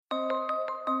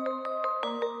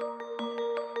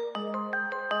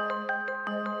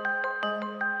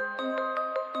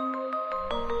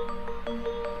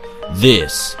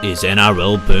This is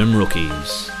NRL Boom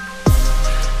Rookies.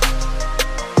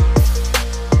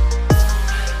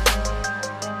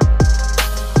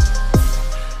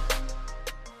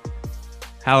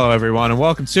 Hello, everyone, and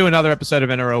welcome to another episode of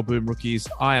NRL Boom Rookies.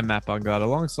 I am Matt Bungard.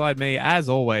 Alongside me, as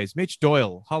always, Mitch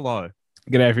Doyle. Hello.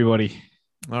 G'day, everybody.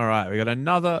 All right, we got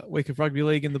another week of rugby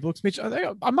league in the books. Mitch, I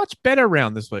think a much better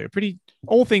round this week.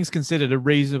 All things considered, a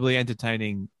reasonably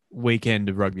entertaining weekend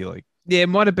of rugby league. Yeah, it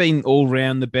might have been all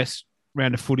round the best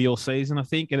round of footy all season, I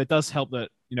think. And it does help that,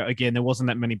 again, there wasn't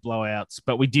that many blowouts,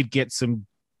 but we did get some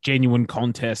genuine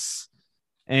contests.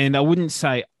 And I wouldn't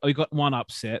say we got one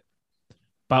upset,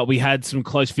 but we had some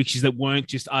close fixtures that weren't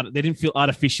just, they didn't feel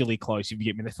artificially close, if you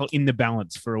get me. They felt in the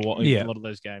balance for a while, a lot of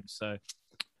those games. So,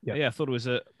 yeah, I thought it was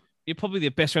probably the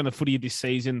best round of footy of this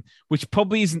season, which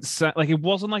probably isn't it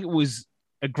wasn't like it was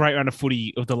a great round of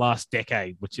footy of the last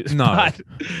decade, which is but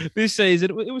this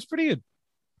season it was pretty good.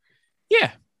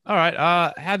 Yeah. All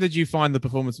right. How did you find the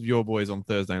performance of your boys on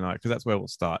Thursday night? Because that's where we'll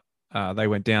start. They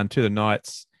went down to the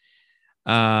Knights.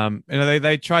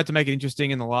 They tried to make it interesting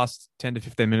in the last 10 to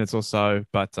 15 minutes or so,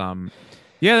 but the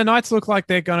Knights look like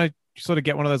they're going to sort of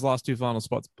get one of those last two final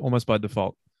spots almost by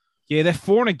default. Yeah, their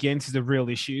for and against is a real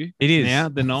issue. It is now,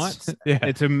 the Knights.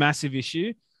 It's a massive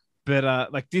issue.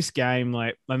 But this game,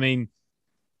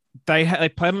 they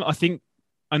played.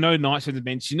 I know Knights fans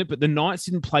mentioned it, but the Knights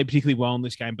didn't play particularly well in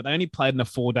this game. But they only played in a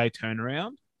 4-day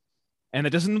turnaround, and it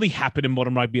doesn't really happen in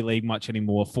modern rugby league much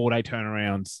anymore. 4-day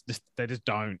turnarounds, they just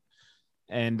don't.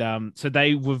 And so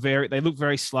they looked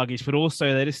very sluggish, but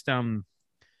also they just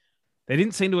they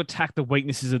didn't seem to attack the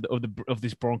weaknesses of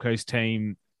this Broncos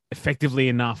team effectively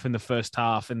enough in the first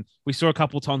half. And we saw a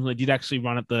couple of times when they did actually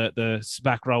run at the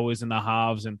back rowers and the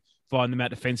halves and find them out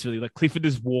defensively. Like Clifford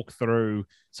just walked through.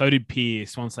 So did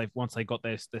Pearce once they got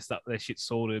their shit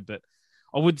sorted. But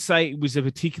I would say it was a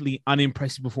particularly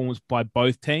unimpressive performance by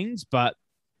both teams. But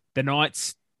the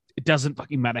Knights, it doesn't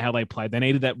fucking matter how they played. They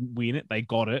needed that win. They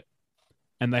got it,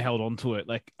 and they held on to it.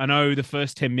 Like, I know the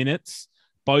first 10 minutes,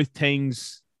 both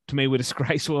teams to me were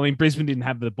disgraceful. I mean, Brisbane didn't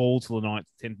have the ball till the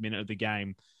 10th minute of the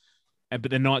game. But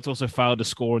the Knights also failed to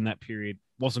score in that period.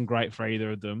 Wasn't great for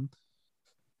either of them.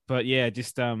 But yeah,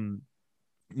 just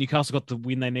Newcastle got the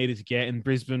win they needed to get, and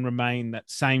Brisbane remain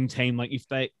that same team. Like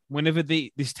whenever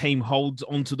this team holds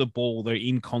onto the ball, they're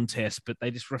in contest, but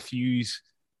they just refuse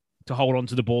to hold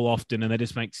onto the ball often, and they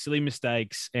just make silly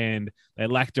mistakes, and they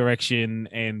lack direction,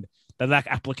 and they lack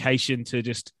application to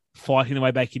just fighting their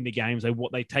way back into games. They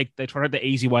try the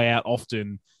easy way out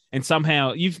often, and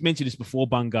somehow you've mentioned this before,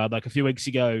 Bungard, like a few weeks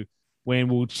ago, when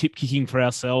we were chip kicking for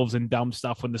ourselves and dumb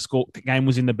stuff when the game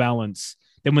was in the balance.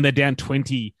 Then when they're down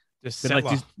 20,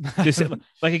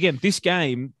 again, this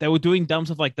game, they were doing dumb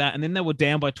stuff like that. And then they were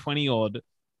down by 20 odd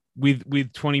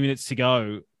with 20 minutes to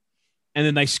go. And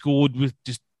then they scored with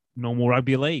just normal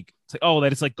rugby league. It's like, they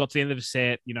just got to the end of the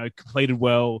set, completed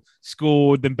well,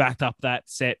 scored, then backed up that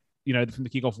set, from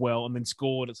the kickoff well, and then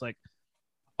scored. It's like,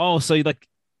 so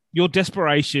your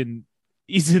desperation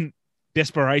isn't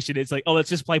desperation. It's like, let's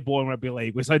just play boring rugby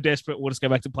league. We're so desperate, we'll just go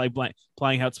back to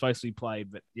playing how it's supposed to be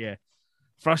played. But yeah,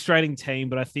 frustrating team.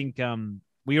 But I think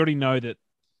we already know that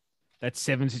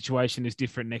 7 situation is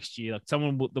different next year. Like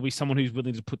there'll be someone who's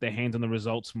willing to put their hands on the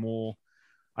results more.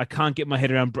 I can't get my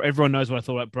head around. Everyone knows what I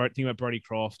thought about Brodie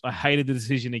Croft. I hated the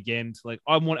decision again.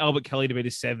 I want Albert Kelly to be the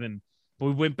 7, but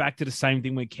we went back to the same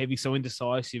thing where Kevy's so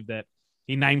indecisive that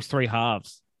he names 3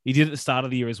 halves. He did at the start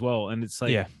of the year as well, and it's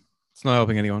like, it's not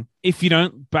helping anyone. If you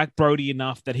don't back Brodie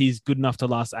enough that he's good enough to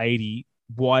last 80,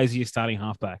 why is he a starting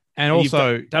halfback? And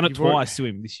also, you've done it twice to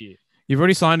him this year. You've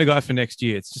already signed a guy for next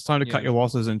year. It's just time to cut your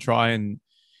losses and try and...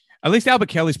 At least Albert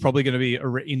Kelly's probably going to be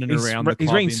in and around the club.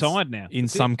 He's ringside now. In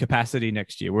some capacity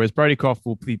next year, whereas Brodie Croft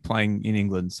will be playing in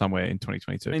England somewhere in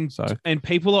 2022. And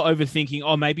people are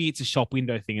overthinking, maybe it's a shop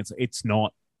window thing. It's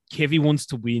not. Kevy wants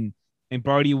to win. And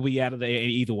Brodie will be out of there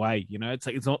either way. It's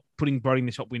like, it's not putting Brodie in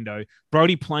the shop window.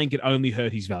 Brodie playing could only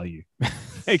hurt his value.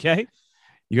 Okay.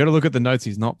 You got to look at the notes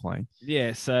he's not playing.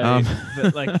 Yeah. So,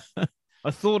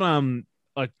 I thought,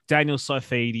 Daniel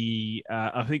Saifidi,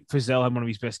 I think Frizzell had one of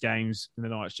his best games in the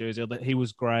Knights jersey. He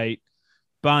was great.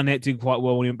 Barnett did quite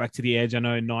well when he went back to the edge. I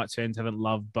know Knights fans haven't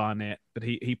loved Barnett, but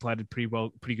he played a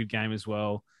pretty good game as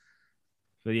well.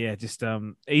 But yeah, just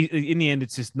in the end,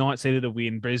 it's just Knights needed a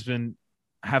win. Brisbane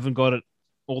haven't got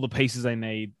all the pieces they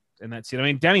need, and that's it. I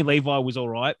mean, Danny Levi was all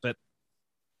right, but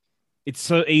it's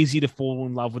so easy to fall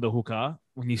in love with a hooker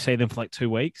when you see them for 2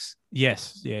 weeks.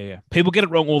 Yes, yeah. People get it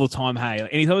wrong all the time. Hey,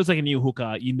 anytime it's a new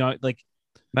hooker,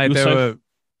 mate,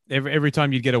 every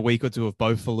time you'd get a week or two of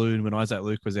Beau Falloon when Isaac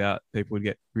Luke was out, people would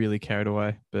get really carried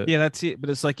away. But yeah, that's it. But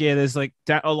it's there's I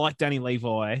like Danny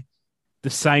Levi, the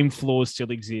same flaws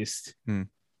still exist.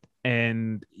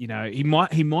 And he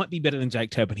might be better than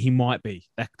Jake Turpin. He might be.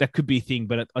 That could be a thing.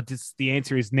 But the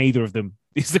answer is neither of them.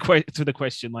 Is the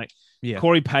question. Like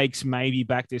Corey Pakes may be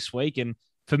back this week, and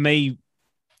for me,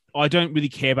 I don't really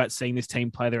care about seeing this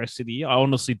team play the rest of the year. I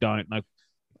honestly don't. Like,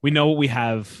 we know what we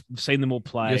have. We've seen them all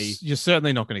play. You're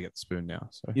certainly not going to get the spoon now.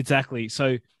 So. Exactly.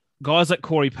 So guys like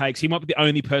Corey Pakes, he might be the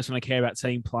only person I care about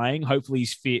seeing playing. Hopefully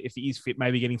he's fit. If he is fit,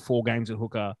 maybe getting 4 games at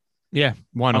hooker. Yeah,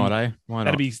 why not, Why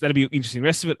not? That'd be interesting. The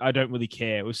rest of it, I don't really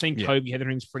care. We've seen Kobe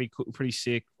Hethering's pretty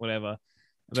sick, whatever.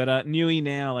 But Newey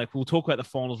now, like, we'll talk about the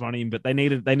finals running, but they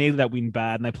needed that win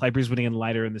bad, and they play Brisbane again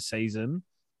later in the season.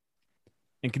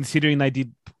 And considering they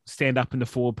did stand up in the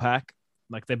forward pack,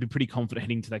 like, they'd be pretty confident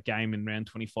heading to that game in round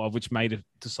 25, which may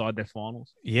decide their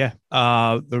finals. Yeah.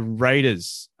 The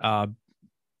Raiders are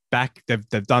back.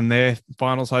 They've done their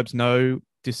finals hopes no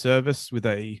disservice with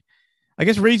a, I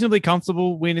guess, reasonably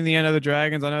comfortable win in the end of the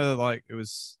Dragons. I know that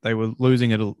they were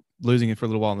losing it for a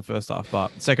little while in the first half,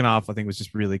 but the second half I think was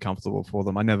just really comfortable for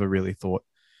them. I never really thought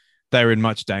they were in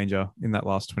much danger in that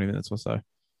last 20 minutes or so.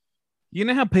 You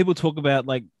know how people talk about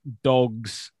like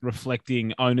dogs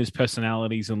reflecting owners'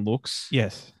 personalities and looks?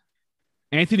 Yes.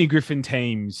 Anthony Griffin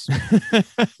teams,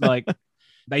 like,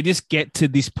 they just get to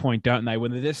this point, don't they?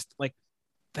 When they're just like,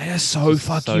 they are so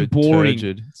fucking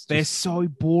boring. They're so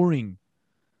boring.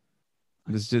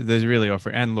 There's really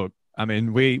offering. And look, I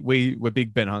mean, we're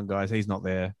big Ben Hunt guys. He's not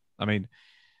there. I mean,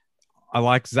 I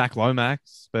like Zach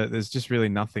Lomax, but there's just really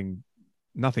nothing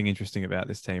interesting about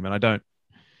this team. And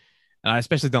I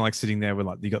especially don't like sitting there with,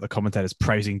 like, you got the commentators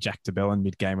praising Jack DeBellin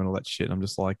mid-game and all that shit. I'm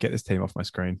just like, get this team off my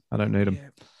screen. I don't need them.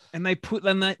 Yeah. And they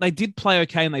did play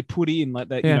okay, and they put in like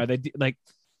that. They did, like,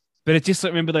 but it's just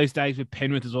like, remember those days with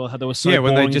Penrith as well, how they were so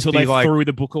boring until they threw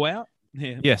the book out.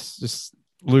 Yeah. Yes, just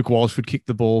Luke Walsh would kick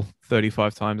the ball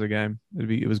 35 times a game.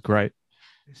 It was great.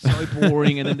 So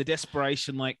boring, and then the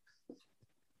desperation. Like,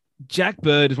 Jack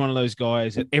Bird is one of those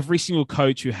guys that every single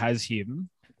coach who has him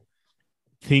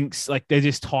thinks, like, they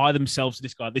just tie themselves to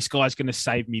this guy. This guy's going to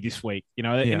save me this week.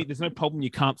 There's no problem you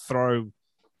can't throw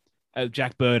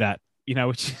Jack Bird at,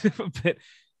 which is a bit.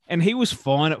 And he was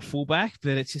fine at fullback,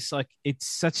 but it's just like, it's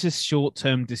such a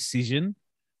short-term decision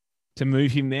to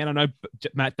move him there. And I know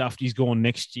Matt Duffy's gone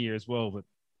next year as well, but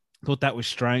I thought that was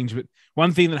strange. But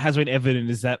one thing that has been evident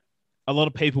is that a lot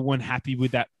of people weren't happy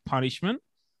with that punishment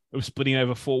of splitting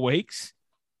over 4 weeks.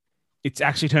 It's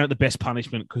actually turned out the best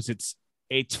punishment because it's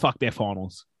fucked their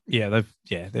finals. Yeah, the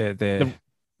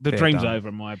dream's done. over,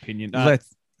 in my opinion.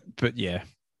 But yeah,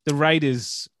 the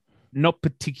Raiders, not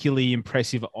particularly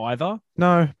impressive either.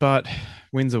 No, but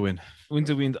win's a win. Win's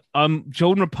a win.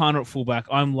 Jordan Rapana at fullback.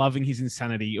 I'm loving his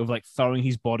insanity of, like, throwing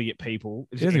his body at people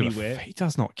anywhere. He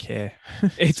does not care.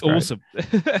 It's awesome.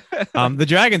 The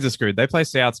Dragons are screwed. They play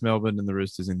Souths, Melbourne, and the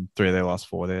Roosters in 3 of their last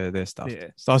 4. They're stuffed. Yeah.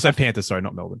 So I said Panthers, sorry,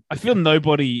 not Melbourne. I feel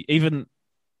nobody, even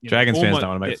Dragons fans don't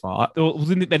want to make fun.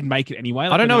 Didn't think they'd make it anyway.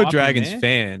 Like, I don't know a Dragons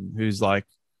fan who's, like,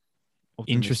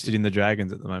 interested in the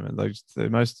Dragons at the moment. Like,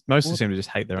 most seem to just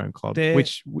hate their own club,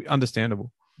 which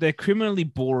understandable. They're criminally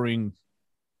boring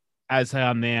as they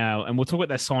are now, and we'll talk about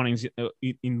their signings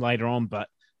in later on. But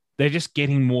they're just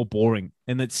getting more boring,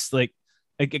 and it's like,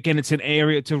 again, it's an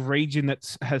area, it's a region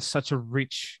that has such a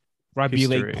rich rugby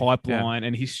league pipeline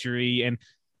and history, and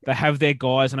they have their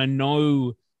guys. And I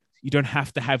know you don't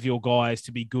have to have your guys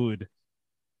to be good,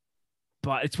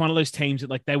 but it's one of those teams that,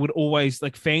 like, they would always,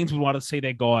 like, fans would want to see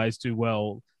their guys do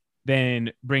well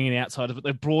than bringing outsiders. But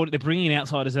they're bringing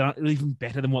outsiders that aren't even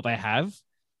better than what they have.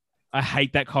 I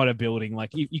hate that kind of building.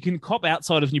 Like, you can cop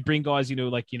outsiders and you bring guys,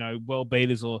 well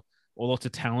beaters or lots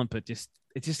of talent, but it's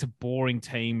just a boring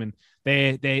team. And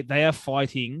they are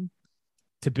fighting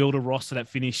to build a roster that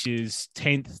finishes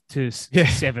 10th to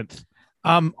 7th.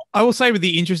 I will say, with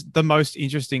the most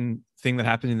interesting thing that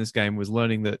happened in this game was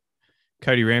learning that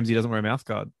Cody Ramsey doesn't wear a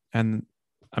mouthguard. And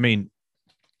I mean,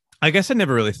 I guess I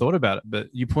never really thought about it, but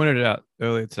you pointed it out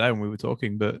earlier today when we were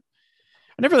talking, but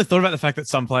I never really thought about the fact that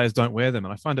some players don't wear them,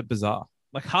 and I find it bizarre.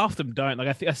 Like, half them don't.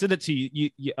 Like, I said it to you.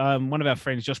 One of our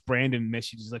friends, Josh Brandon,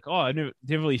 messages like, "Oh, I never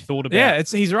really thought about." Yeah,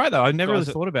 he's right though. I never really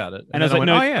thought about it. And I was like,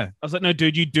 "No, oh yeah." I was like, "No,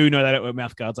 dude, you do know they don't wear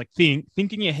mouth guards. Like, think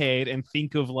in your head and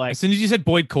think of, like." As soon as you said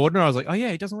Boyd Cordner, I was like, "Oh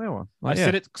yeah, he doesn't wear one." Like, I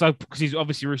said it because he's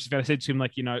obviously a Roosters fan. I said to him,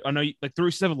 like, I know, like, the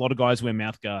Roosters have a lot of guys who wear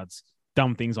mouth guards.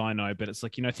 Dumb things I know, but it's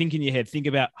like, think in your head, think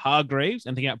about Hargreaves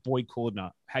and think about Boyd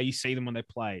Cordner, how you see them when they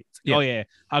play. Like, oh yeah,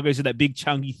 Hargreaves is that big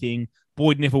chunky thing.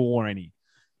 Boyd never wore any.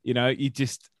 You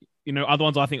just, other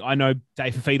ones I know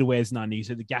Dave Fafita wears none. He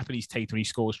said the gap in his teeth when he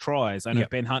scores tries. I know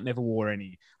Ben Hunt never wore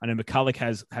any. I know McCulloch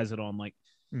has it on. Like,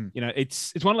 Mm. You know,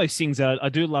 it's one of those things that I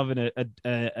do love in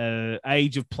a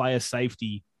age of player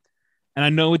safety. And I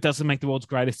know it doesn't make the world's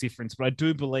greatest difference, but I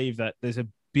do believe that there's a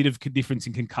bit of difference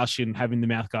in concussion having the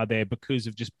mouth guard there because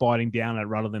of just biting down on it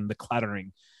rather than the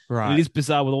clattering. Right. And it is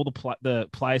bizarre with all the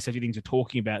player safety things we're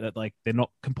talking about that like they're not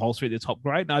compulsory at the top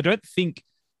grade. Now, I don't think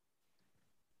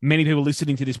many people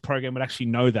listening to this program would actually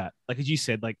know that. Like as you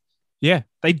said, like Yeah.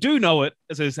 they do know it,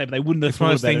 as I say, but they wouldn't have It's one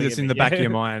thought of those about things it that's in again. the back of your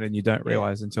mind and you don't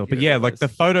realize until. You But don't yeah, like realize. the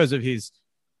photos of his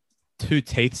 2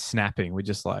 teeth snapping were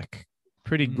just like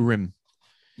pretty Mm. grim.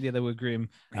 Yeah, they were grim.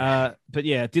 Yeah. But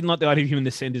yeah, didn't like the idea of him in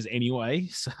the centers anyway.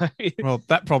 So Well,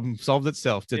 that problem solved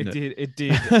itself, didn't it? It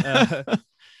did.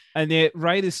 And yeah,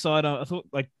 Raiders side, I thought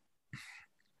like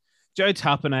Joe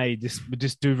Tapane would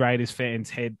just do Raiders fans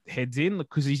heads in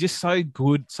because he's just so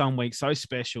good some weeks, so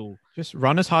special. Just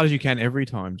run as hard as you can every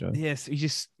time, Joe. Yes, he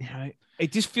just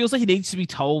it just feels like he needs to be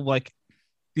told like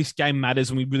this game matters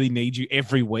and we really need you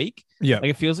every week. Yeah. Like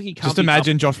it feels like he can't Just be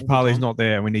imagine up Josh all the Papali's time. not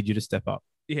there and we need you to step up.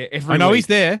 Yeah, every I know week. he's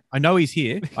there. I know he's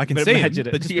here. I can But see him, imagine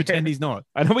it. but just Yeah. pretend he's not.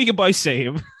 I know we can both see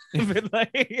him. But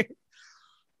like,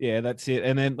 yeah, that's it.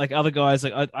 And then like other guys,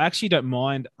 like I actually don't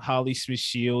mind Harley Smith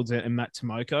Shields and Matt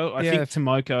Tomoko. I Yeah. think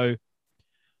Tomoko.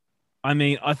 I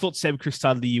mean, I thought Seb Chris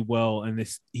started the year well, and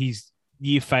his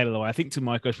year faded away. I think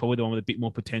Tomoko is probably the one with a bit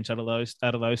more potential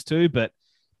out of those two. But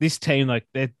this team, like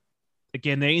they're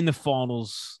in the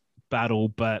finals battle,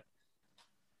 but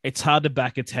it's hard to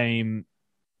back a team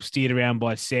steered around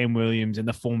by Sam Williams and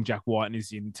the form Jack Whiten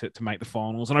is in to make the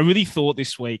finals. And I really thought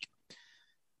this week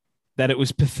that it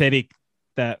was pathetic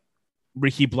that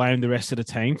Ricky blamed the rest of the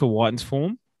team for Whiten's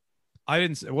form. I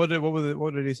didn't. What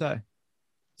did he say?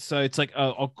 So it's like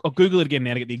I'll Google it again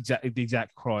now to get the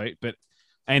exact quote. But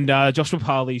Joshua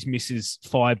Parley's misses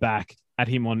fire back at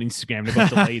him on Instagram. They got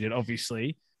deleted,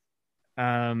 obviously.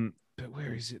 But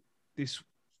where is it?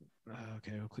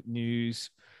 Okay, I'll click news.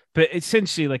 But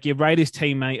essentially, like your Raiders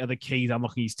teammate are the key to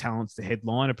unlocking his talents to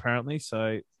headline, apparently.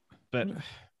 So, but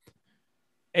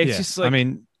it's just like I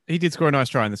mean, he did score a nice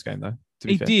try in this game, though. To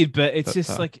be he fair. did, but it's But,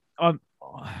 just like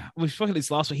we spoke about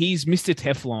this last week. He's Mr.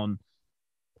 Teflon,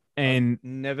 and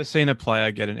Never seen a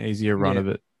player get an easier run Yeah. of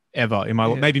it ever in my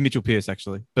life. Yeah. Maybe Mitchell Pearce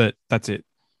actually, but that's it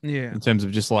yeah, in terms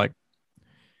of just like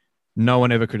no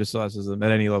one ever criticizes them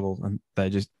at any level, and they're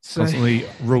just So- constantly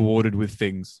rewarded with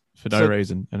things for no So,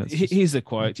 reason. And it's just, here's the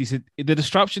quote. He said, "The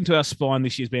disruption to our spine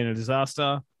this year has been a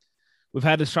disaster. We've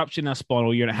had disruption in our spine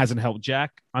all year, and it hasn't helped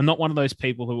Jack. I'm not one of those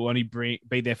people who will only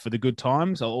be there for the good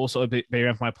times. I'll also be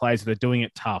around for my players that are doing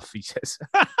it tough," he says.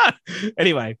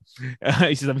 Anyway,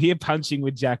 he says, "I'm here punching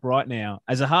with Jack right now.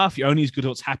 As a half, you're only as good at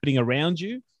what's happening around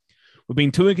you. We've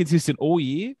been too inconsistent all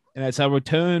year, and it's our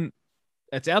turn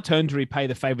to repay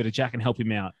the favor to Jack and help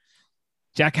him out.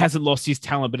 Jack hasn't lost his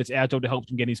talent, but it's our job to help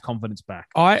him get his confidence back."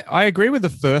 I agree with the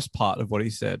first part of what he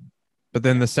said, but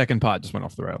then the second part just went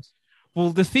off the rails.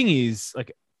 Well, the thing is,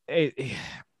 like,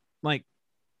 like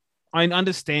I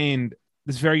understand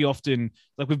there's very often,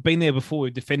 like we've been there before.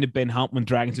 We've defended Ben Hunt when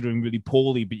Dragons are doing really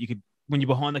poorly, but you could, when you're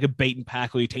behind like a beaten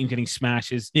pack or your team's getting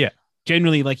smashes, Yeah.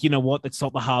 generally, like, you know what, that's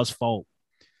not the Haas fault.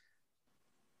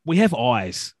 We have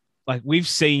eyes. Like we've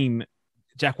seen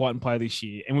Jack Whiten play this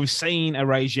year, and we've seen a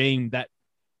regime that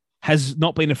has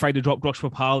not been afraid to drop Josh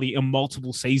Papali in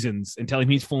multiple seasons and tell him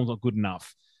his form's not good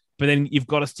enough. But then you've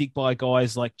got to stick by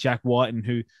guys like Jack Whiten,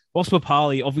 who, whilst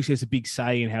Papali obviously has a big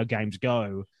say in how games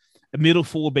go, a middle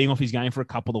forward being off his game for a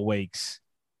couple of weeks,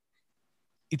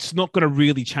 it's not going to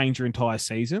really change your entire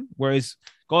season. Whereas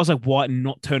guys like Whiten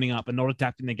not turning up and not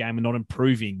adapting the game and not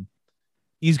improving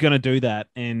is going to do that.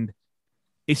 And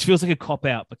it feels like a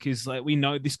cop-out because like we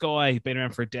know this guy has been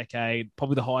around for a decade,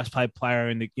 probably the highest paid player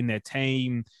in their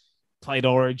team, played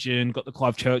Origin, got the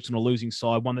Clive Church on a losing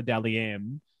side, won the Dally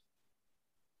M,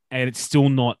 and it's still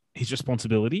not his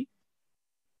responsibility.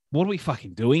 What are we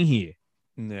fucking doing here?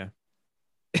 Yeah.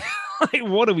 Like,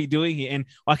 what are we doing here? And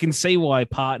I can see why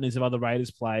partners of other Raiders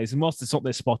players, and whilst it's not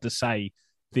their spot to say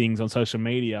things on social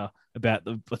media about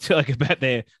about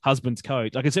their husband's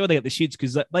coach, I can see why they get the shits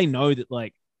because they know that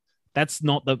like it's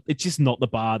just not the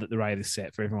bar that the Raiders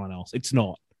set for everyone else. It's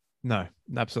not. No,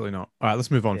 absolutely not. All right, let's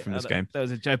move on from this game. That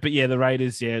was a joke. But yeah, the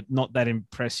Raiders, not that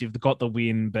impressive. They got the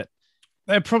win, but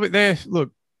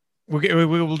Look,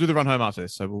 we'll do the run home after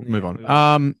this, so we'll move we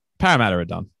on. Parramatta are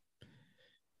done.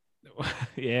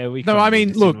 yeah, we. No, kinda I mean,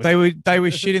 did, look, didn't we? they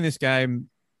were shit in this game,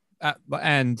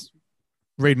 and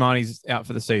Reid Marnie's out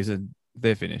for the season.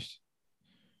 They're finished,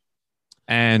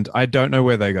 and I don't know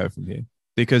where they go from here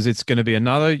because it's going to be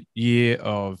another year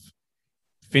of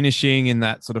finishing in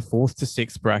that sort of 4th to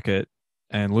 6th bracket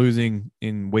and losing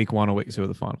in week 1 or week 2 of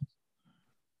the final.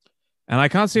 And I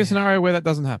can't see a scenario where that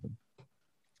doesn't happen.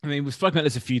 I mean, we've spoken about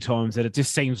this a few times that it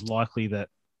just seems likely that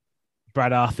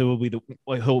Brad Arthur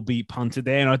he'll be punted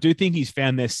there, and I do think he's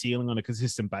found their ceiling on a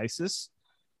consistent basis.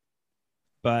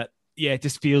 But yeah, it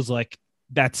just feels like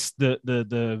that's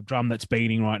the drum that's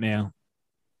beating right now,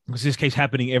 because this keeps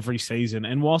happening every season.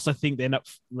 And whilst I think they end up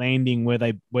landing where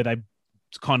they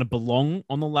kind of belong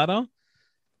on the ladder,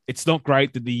 it's not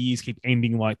great that the years keep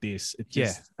ending like this. It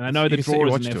just, and I know the draw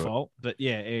isn't their fault, but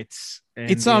yeah, it's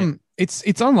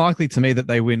unlikely to me that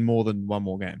they win more than one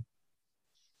more game.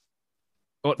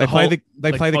 They play the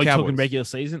Cowboys. Talking regular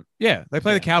season. Yeah, they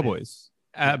play the Cowboys.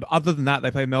 Other than that, they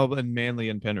play Melbourne, Manly,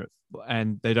 and Penrith,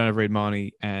 and they don't have Reid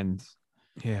Marnie. And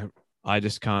yeah, I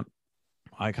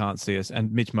can't see us.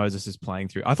 And Mitch Moses is playing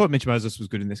through. I thought Mitch Moses was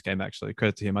good in this game. Actually,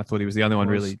 credit to him. I thought he was the only one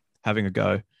really having a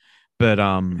go, but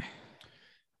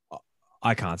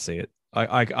I can't see it.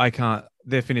 I can't.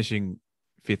 They're finishing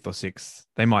 5th or 6th.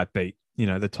 They might beat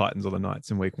the Titans or the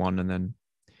Knights in week 1, and then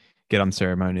get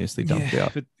unceremoniously dumped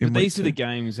out. But these are the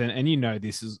games, and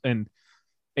this is, and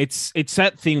it's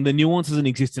that thing. The nuance doesn't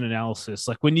exist in analysis.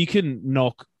 Like when you can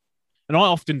knock, and I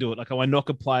often do it. Like I knock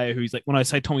a player who's like, when I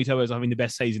say Tommy Turbo's having the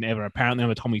best season ever, apparently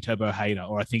I'm a Tommy Turbo hater,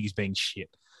 or I think he's being shit.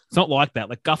 It's not like that.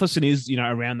 Like Gutherson is,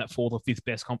 around that 4th or 5th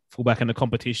best fullback in the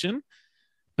competition,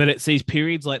 but it's these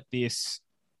periods like this.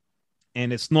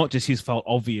 And it's not just his fault,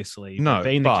 obviously. No,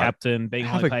 being the captain, being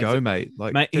have a go, mate.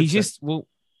 Like, mate, he's just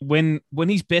when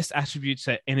his best attributes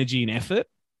are energy and effort,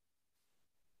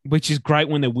 which is great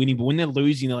when they're winning, but when they're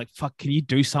losing, they're like, "Fuck, can you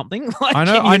do something?" Like, I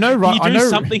know. Can you do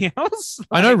something else? Like,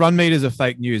 I know run meters are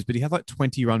fake news, but he had like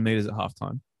 20 run meters at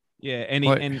halftime. Yeah,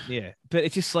 but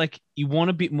it's just like you want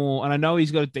a bit more. And I know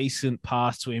he's got a decent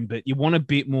pass to him, but you want a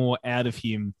bit more out of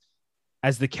him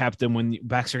as the captain when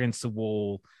backs are against the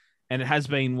wall. And it has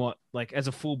been as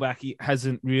a fullback, he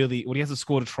hasn't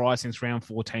scored a try since round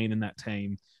 14 in that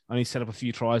team. Only set up a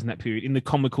few tries in that period. In the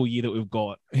comical year that we've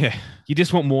got, yeah, you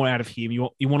just want more out of him. You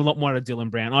want a lot more out of Dylan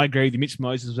Brown. I agree with you. Mitch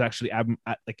Moses was actually I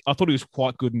thought he was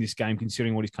quite good in this game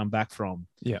considering what he's come back from.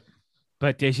 Yeah,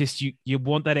 but there's just you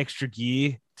want that extra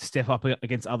gear to step up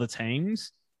against other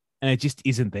teams, and it just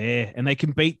isn't there. And they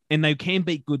can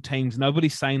beat good teams.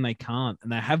 Nobody's saying they can't,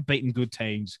 and they have beaten good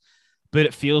teams. But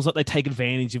it feels like they take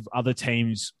advantage of other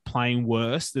teams playing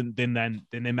worse than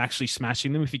them actually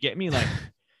smashing them, if you get me. Like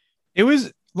it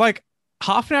was like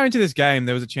half an hour into this game,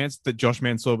 there was a chance that Josh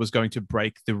Mansour was going to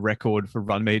break the record for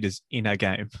run meters in a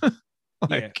game. So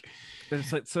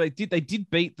they did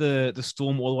beat the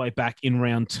Storm all the way back in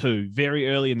round 2, very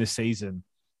early in the season.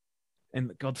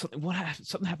 And God, something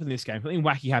happened in this game. Something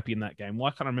wacky happened in that game.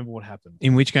 Why can't I remember what happened?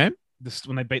 In which game?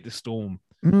 When they beat the Storm.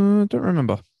 Don't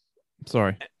remember.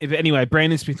 Sorry. Anyway,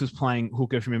 Brandon Smith was playing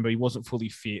hooker. If you remember, he wasn't fully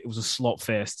fit. It was a slot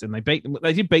fest, and they beat them.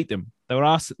 They did beat them. They were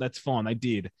asked. That's fine. They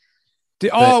did.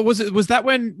 Was that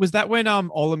when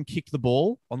Olam kicked the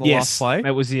ball on the last play?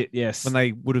 That was it. Yes, when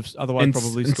they would have otherwise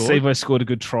probably scored. And Sevo scored a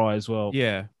good try as well.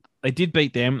 Yeah, they did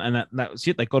beat them, and that was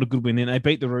it. They got a good win. Then they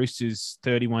beat the Roosters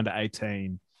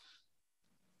 31-18.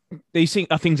 These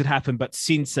are things that happen, but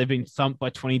since they've been thumped by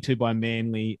 22 by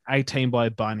Manly, 18 by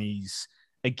Bunnies.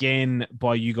 Again,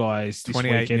 by you guys this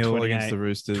 28-0 against the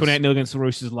Roosters. 28-0 against the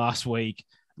Roosters last week.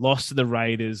 Lost to the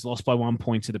Raiders. Lost by 1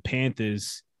 point to the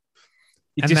Panthers.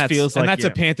 Feels like... And that's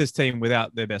a Panthers team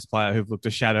without their best player who've looked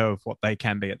a shadow of what they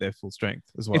can be at their full strength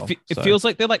as well. It feels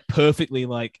like they're like perfectly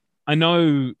like... I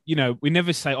know, we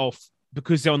never say,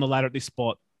 because they're on the ladder at this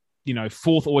spot,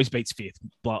 4th always beats 5th.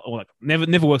 Or like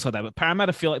never works like that. But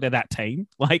Parramatta feel like they're that team.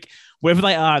 Like, wherever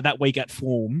they are that week at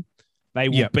form... They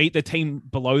will beat the team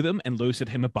below them and lose at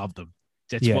him above them.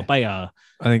 That's what they are.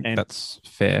 I think that's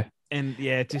fair. And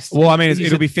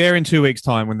it'll be fair in 2 weeks'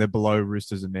 time when they're below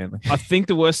Roosters and Manly. I think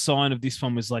the worst sign of this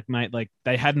one was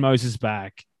they had Moses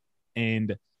back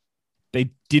and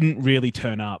they didn't really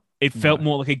turn up. It felt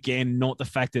more like, again, not the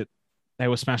fact that they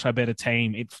were smashed by a better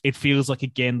team. It feels like,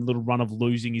 again, the little run of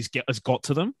losing has got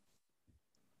to them.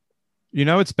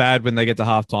 It's bad when they get to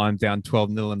halftime down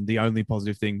 12-0 and the only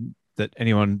positive thing that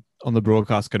anyone on the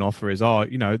broadcast can offer is,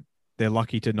 they're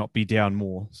lucky to not be down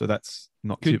more. So that's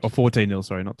not too, or 14-0,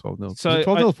 sorry, not 12-0. So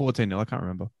 12-0 or 14-0, I can't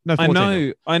remember. No,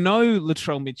 14-0. I know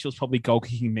Latrell Mitchell's probably goal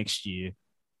kicking next year,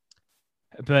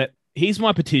 but here's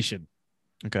my petition.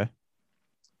 Okay.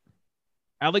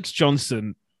 Alex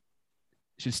Johnson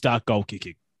should start goal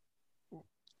kicking.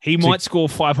 He might score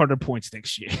 500 points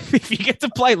next year. If you get to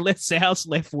play South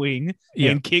left wing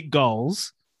and kick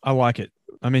goals. I like it.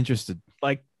 I'm interested.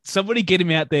 Like, somebody get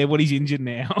him out there when he's injured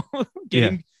now.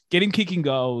 Get him kicking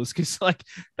goals. Because,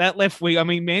 that left wing, I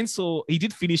mean, Mansour, he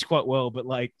did finish quite well, but,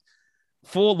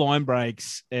 4 line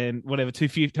breaks and whatever,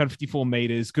 254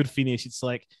 meters, good finish. It's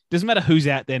doesn't matter who's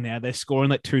out there now. They're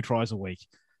scoring 2 tries a week.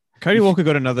 Cody Walker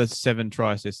got another 7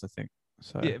 try assists, I think.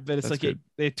 So Yeah, but it's that's like good.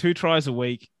 they're 2 tries a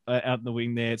week out in the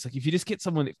wing there. It's like if you just get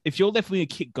someone, if your left winger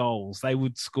kick goals, they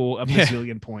would score a Yeah.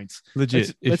 bazillion points.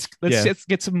 Legit. Let's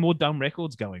get some more dumb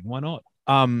records going. Why not?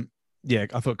 Yeah,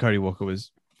 I thought Cody Walker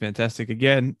was fantastic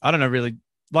again. I don't know really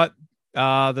like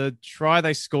the try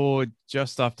they scored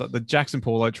just after the Jackson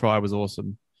Paulo try was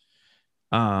awesome.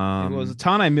 It was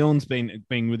Tane Milne's been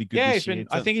really good Yeah, this year.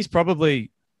 I think he's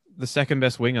probably the second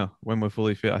best winger when we're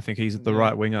fully fit. I think he's the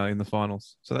right winger in the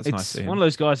finals. So that's nice. It's one of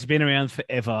those guys who's been around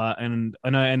forever. And I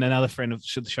know, and another friend of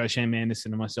the show, Shane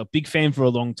Anderson, and myself, big fan for a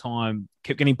long time,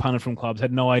 kept getting punted from clubs,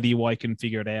 had no idea why he couldn't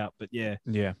figure it out. But yeah,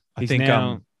 I he's think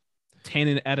now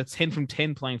 10 out of 10 from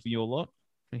 10 playing for your lot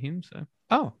for him. So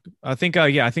I think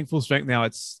full strength now.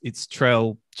 It's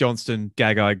Trell, Johnston,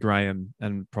 Gagai, Graham,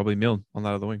 and probably Milne on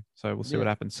that other wing. So we'll see what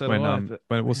happens when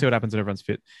we'll see what happens when everyone's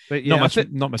fit. But yeah,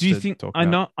 not much. Do you to think? talk I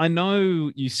about.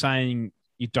 know you saying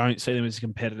you don't see them as a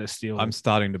competitor still. I'm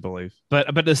starting to believe, but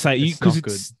to say It's because not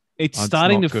it's It's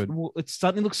starting not to good. it's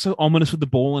starting to look so ominous with the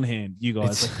ball in hand. You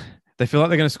guys, It's- they feel like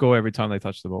they're going to score every time they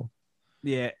touch the ball,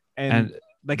 yeah, and and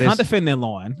they there's- can't defend their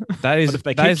line. that is But if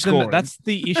they that keep is the- scoring- that's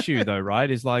the issue though, right?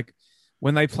 Is like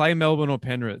when they play Melbourne or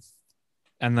Penrith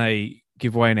and they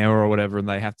give away an error or whatever, and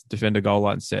they have to defend a goal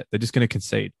line set, they're just going to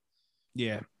concede.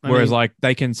 Yeah, Whereas like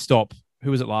they can stop.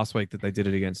 Who was it last week that they did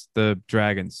it against? The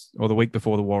Dragons, or the week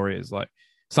before the Warriors. Like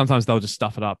sometimes they'll just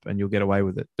stuff it up and you'll get away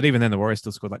with it. But even then, the Warriors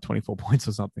still scored like 24 points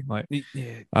or something. Like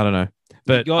yeah. I don't know,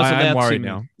 but You guys I am allowed worried to-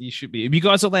 now. You should be. If you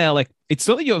guys allow, like, it's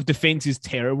not that your defense is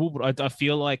terrible, but I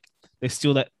feel like there's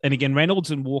still that. And again, Reynolds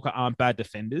and Walker aren't bad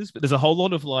defenders, but there's a whole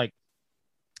lot of like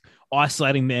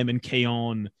isolating them and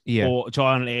Keon Yeah, or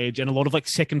Giant Edge, and a lot of like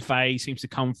second phase seems to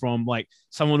come from like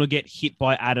someone will get hit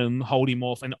by Adam, hold him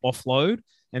off, and offload.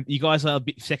 And you guys are a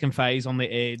bit second phase on the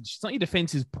edge. It's not your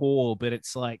defense is poor, but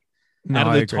it's like out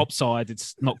of I the agree. top sides,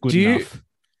 it's not good Do you- enough.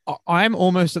 I'm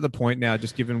almost at the point now,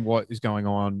 just given what is going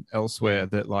on elsewhere,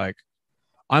 that like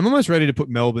I'm almost ready to put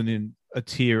Melbourne in a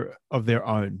tier of their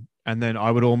own, and then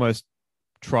I would almost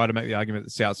try to make the argument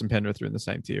that Souths and Penrith are in the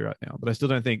same tier right now. But I still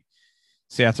don't think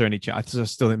South are any chance. I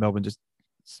still think Melbourne just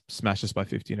smashed us by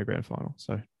 50 in a grand final.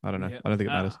 So I don't know. Yeah. I don't think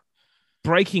it matters.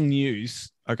 Breaking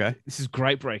news. Okay. This is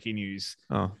great breaking news.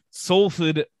 Oh,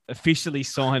 Salford officially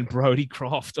signed Brody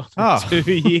Croft on Oh, a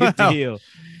 2-year wow. deal.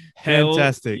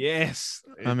 Fantastic. Yes.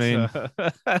 I mean-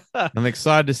 It's, I'm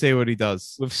excited to see what he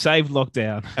does. we've saved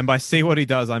lockdown. And by see what he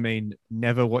does, I mean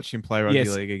never watch him play rugby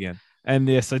Yes. league again. And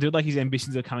yes, I do like his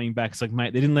ambitions are coming back. It's like,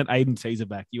 mate, they didn't let Aiden Caesar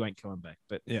back. You ain't coming back.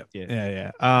 But Yeah. yeah.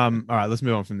 Yeah. All right, let's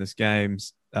move on from this game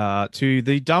to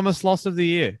the dumbest loss of the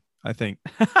year, I think.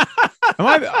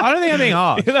 I don't think I'm being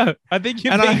harsh. You know, I think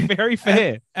you're And being very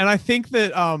fair. And I think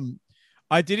that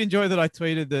I did enjoy that I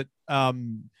tweeted that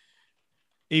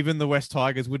even the West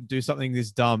Tigers wouldn't do something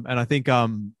this dumb. And I think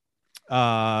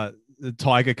the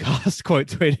Tiger Cast quote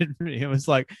tweeted me. It was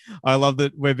like, I love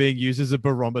that we're being used as a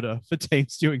barometer for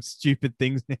teams doing stupid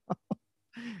things now.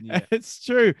 Yeah. And it's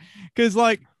true. Because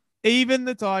like even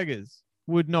the Tigers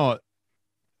would not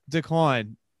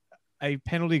decline a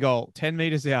penalty goal 10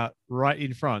 meters out right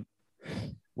in front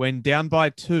when down by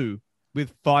 2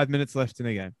 with 5 minutes left in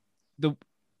the game.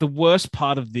 The worst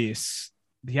part of this,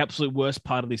 the absolute worst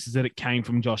part of this is that it came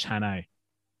from Josh Hannay.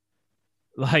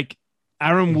 Like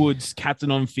Aaron Woods, captain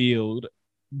on field,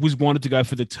 was wanted to go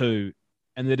for the 2,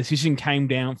 and the decision came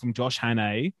down from Josh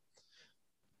Hannay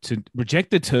to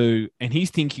reject the 2. And his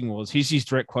thinking was, here's his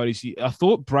direct quote: I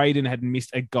thought Braden had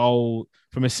missed a goal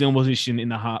from a seal position in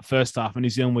the first half, and New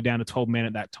Zealand were down to 12 men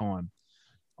at that time.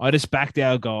 I just backed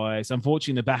our guys.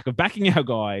 Unfortunately, in the back of backing our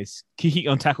guys, kicking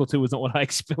on tackle 2 was not what I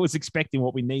was expecting,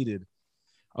 what we needed.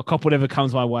 I'll cop whatever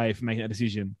comes my way for making that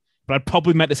decision. But I'd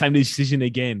probably make the same decision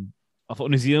again. I thought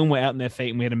New Zealand were out on their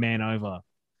feet and we had a man over.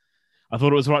 I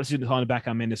thought it was the right decision to back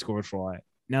our men to score a try.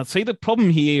 Now, see, the problem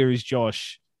here is,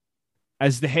 Josh,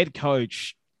 as the head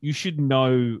coach, you should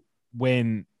know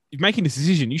when you're making this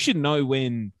decision, you should know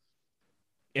when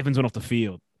Evans went off the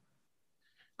field.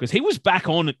 Because he was back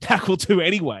on at tackle 2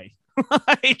 anyway.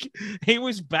 Like, he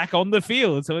was back on the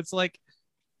field. So it's like,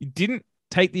 you didn't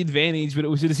take the advantage, but it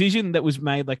was a decision that was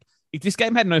made. Like, if this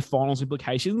game had no finals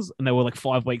implications and there were like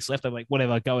 5 weeks left, they're like,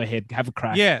 whatever, go ahead, have a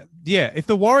crack. Yeah. If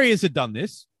the Warriors had done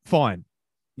this, fine.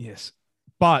 Yes.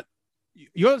 But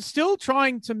you're still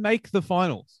trying to make the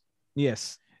finals.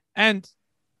 Yes. And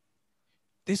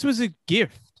this was a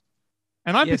gift.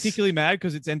 And I'm Yes. particularly mad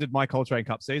because it's ended my Coltrane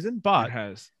Cup season, It but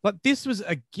has. this was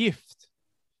a gift.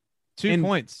 2 And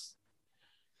points.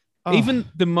 Oh. Even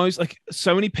the most, like,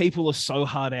 so many people are so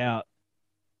hard out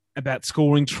about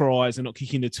scoring tries and not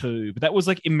kicking the two. But that was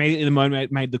like immediately the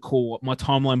moment I made the call. My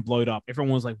timeline blowed up.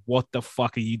 Everyone was like, "What the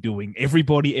fuck are you doing?"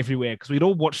 Everybody, everywhere, because we'd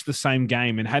all watched the same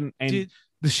game and hadn't. And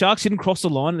the Sharks didn't cross the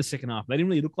line in the second half. They didn't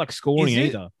really look like scoring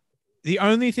either. The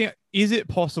only thing is, it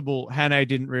possible Hannay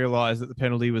didn't realize that the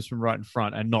penalty was from right in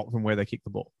front and not from where they kicked the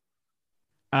ball?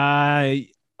 I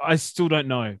still don't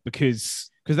know because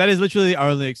that is literally the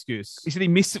only excuse. He said he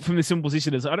missed it from the simple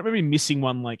position. I don't remember him missing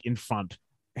one like in front.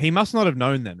 He must not have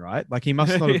known then, right? Like he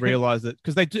must not have realized that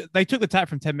because they took the tap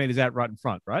from 10 meters out right in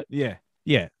front, right? Yeah.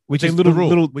 Which They is little the rule.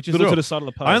 little Which is little the to rule. the side of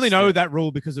the post. I only know that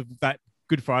rule because of that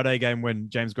Good Friday game when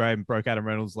James Graham broke Adam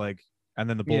Reynolds' leg and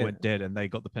then the ball went dead and they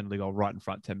got the penalty goal right in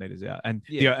front 10 meters out. And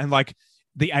and like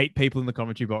the 8 people in the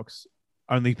commentary box,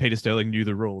 only Peter Sterling knew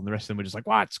the rule and the rest of them were just like,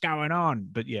 what's going on?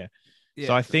 But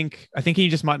so I think he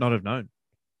just might not have known.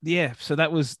 Yeah, so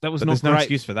that was But not there's no great.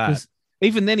 excuse for that.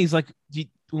 Even then, he's like,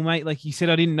 well, mate, like he said,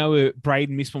 I didn't know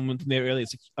Braden missed one from there earlier.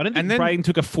 It's like, I don't think Braden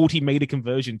took a 40-meter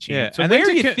conversion. Yeah, so and where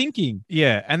then are you thinking?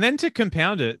 Yeah, and then to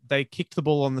compound it, they kicked the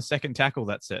ball on the second tackle.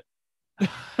 That's it.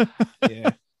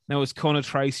 Yeah, that was Connor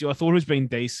Tracy. I thought it was being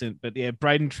decent, but yeah,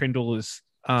 Braden Trindle has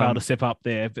failed to step up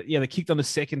there. But yeah, they kicked on the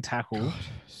second tackle. God,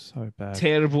 so bad.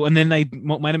 Terrible. And then they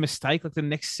made a mistake like the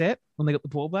next set when they got the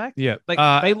ball back. Yeah.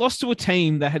 Like they lost to a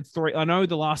team that had 3. I know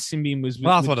the last Symbian was. The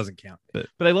last one doesn't count. But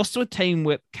they lost to a team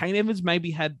where Kane Evans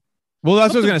maybe had. Well,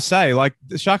 that's what I was going to say. Like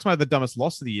the Sharks might have the dumbest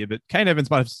loss of the year, but Kane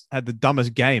Evans might have had the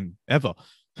dumbest game ever.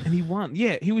 And he won.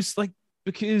 Yeah, he was like,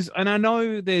 because, and I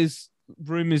know there's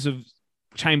rumors of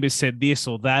Chambers said this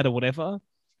or that or whatever.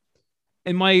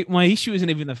 And my issue isn't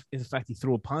even the fact he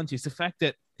threw a punch. It's the fact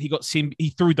that he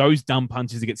threw those dumb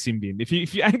punches to get Symbian. If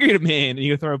you're angry at a man and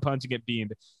you throw a punch and get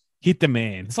binned, hit the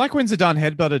man. It's like when Zidane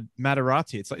headbutted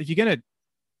Materazzi. It's like if you're going to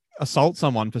assault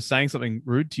someone for saying something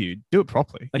rude to you, do it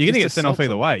properly. Like, you're going to get sent off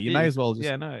either way. You may as well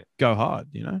just go hard,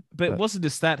 you know? But it wasn't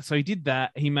just that. So he did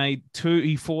that. He made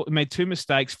two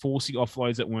mistakes, forcing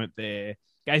offloads that weren't there.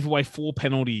 Gave away 4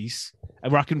 penalties, a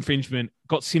ruck infringement,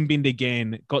 got Symbian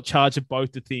again, got charged of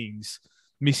both the things,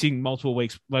 missing multiple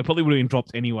weeks. They probably would have been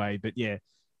dropped anyway, but yeah,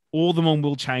 all of them on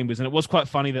Will Chambers. And it was quite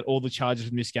funny that all the charges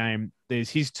from this game, there's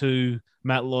his 2,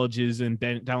 Matt Lodges and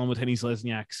Dallin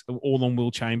Watene-Lesniak's, all on Will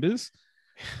Chambers,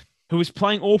 who was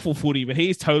playing awful footy, but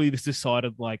he's totally just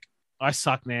decided, like, I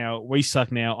suck now, we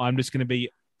suck now, I'm just going to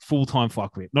be full-time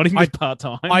fuckwit, not even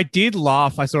part-time. I did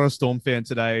laugh. I saw a Storm fan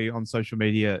today on social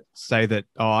media say that,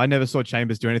 I never saw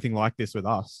Chambers do anything like this with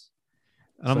us.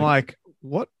 And I'm like,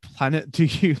 what planet do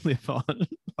you live on?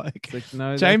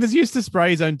 No, Chambers used to spray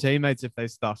his own teammates if they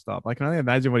stuffed up. I can only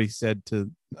imagine what he said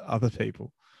to other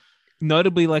people.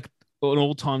 Notably, like an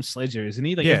all-time sledger, isn't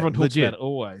he? Like everyone talks about it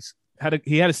always.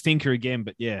 He had a stinker again,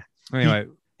 but yeah. Anyway,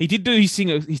 he did do his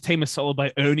team a solid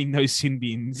by earning those sin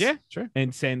bins. Yeah, true.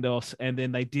 And send-offs, and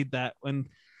then they did that. And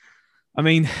I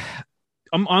mean,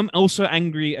 I'm also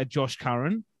angry at Josh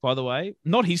Curran, by the way.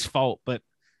 Not his fault, but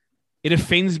it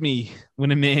offends me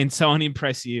when a man so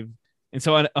unimpressive and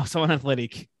so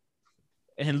unathletic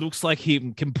and looks like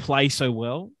him can play so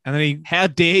well. And then how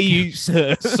dare you,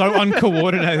 sir? So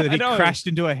uncoordinated that he crashed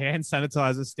into a hand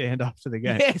sanitizer stand after the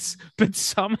game. Yes, but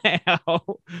somehow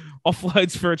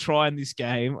offloads for a try in this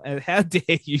game. And how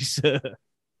dare you, sir?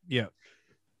 Yeah.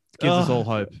 Gives us all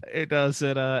hope. It does.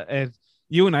 And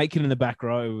Ewan Aitken in the back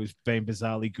row has been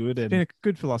bizarrely good. And been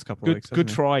good for the last couple of weeks. Good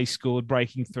try he scored,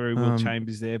 breaking through Will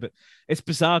Chambers there. But it's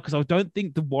bizarre because I don't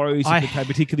think the Warriors have played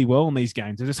particularly well in these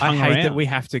games. They're just hung around. That we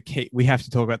have to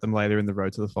talk about them later in the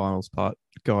road to the finals part.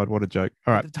 God, what a joke.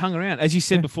 All right. They've hung around. As you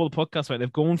said before the podcast, mate,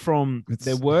 they've gone from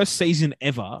their worst season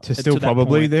ever to still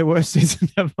probably their worst season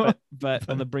ever. But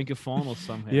on the brink of finals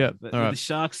somehow. Yeah. But the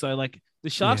Sharks, though, the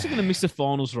Sharks are going to miss the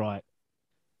finals right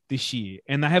this year.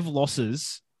 And they have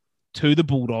losses to the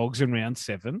Bulldogs in round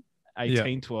 7,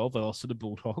 18-12. They lost to the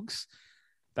Bulldogs.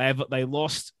 They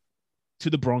lost to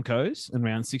the Broncos in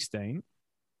round 16,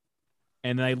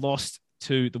 and they lost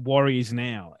to the Warriors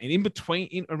now.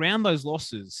 And around those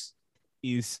losses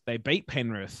is they beat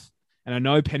Penrith, and I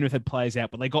know Penrith had players out,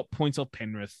 but they got points off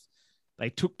Penrith. They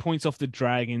took points off the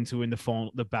Dragons, who were in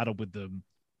the battle with them.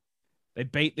 They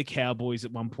beat the Cowboys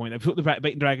at one point. They beat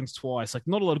the Dragons twice. Like,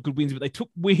 not a lot of good wins, but they took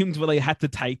wins where they had to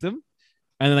take them.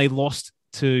 And then they lost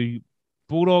to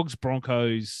Bulldogs,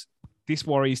 Broncos, this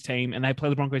Warriors team, and they play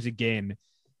the Broncos again.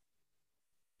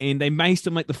 And they may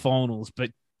still make the finals, but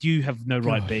you have no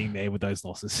right being there with those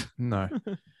losses. No.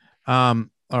 All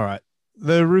right.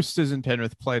 The Roosters and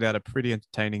Penrith played out a pretty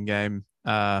entertaining game.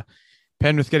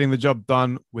 Penrith getting the job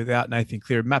done without Nathan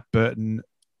Cleary. Matt Burton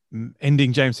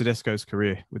ending James Tedesco's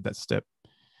career with that step.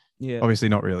 Yeah. Obviously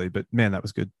not really, but man, that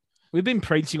was good. We've been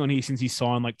preaching on here since he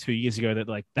signed like 2 years ago that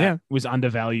like that Yeah. was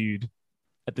undervalued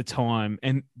at the time,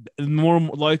 and the more and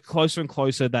more, like, closer and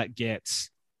closer that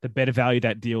gets, the better value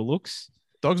that deal looks.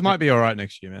 Dogs might be all right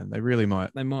next year, man. They really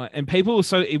might. They might, and people were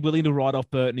so willing to write off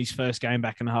Burton his first game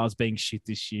back in the halves being shit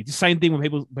this year. The same thing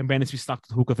when Brandon Smith stuck to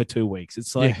the hooker for 2 weeks.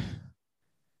 It's like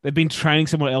they've been training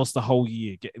someone else the whole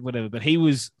year, whatever. But he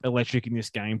was electric in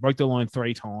this game. Broke the line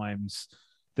 3 times.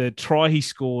 The try he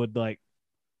scored, well,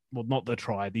 not the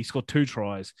try. He scored 2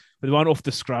 tries, but the one off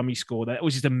the scrum he scored, that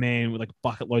was just a man with like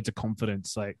bucket loads of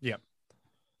confidence. Like,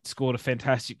 scored a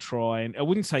fantastic try, and I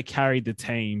wouldn't say carried the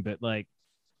team, but like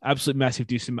absolute massive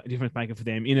difference maker for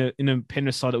them in a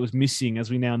Penrith side that was missing, as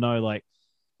we now know, like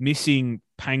missing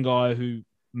Pangai, who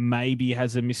maybe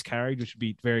has a miscarriage, which would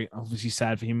be very obviously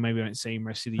sad for him. Maybe we don't see him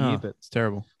rest of the year, but it's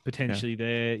terrible. Potentially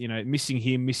there, missing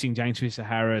him, missing James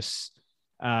Fisher-Harris.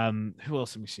 Who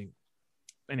else are missing?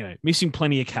 Anyway, missing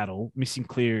plenty of cattle, missing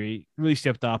Cleary, really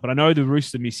stepped up. And I know the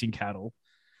Roosters are missing cattle,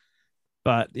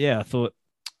 but yeah, I thought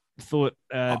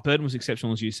Burton was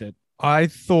exceptional, as you said. I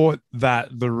thought that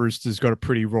the Roosters got a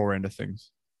pretty raw end of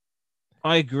things.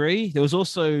 I agree. There was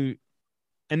also,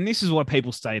 and this is why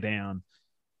people stay down,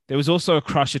 there was also a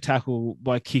crusher tackle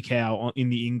by Kikau in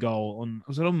the in-goal.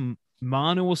 Was it on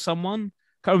Manu or someone?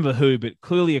 Can't remember who, but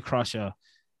clearly a crusher.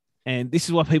 And this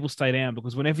is why people stay down,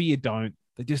 because whenever you don't,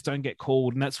 they just don't get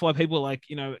called. And that's why people are like,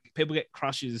 people get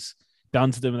crushes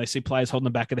done to them and they see players holding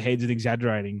the back of the heads and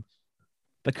exaggerating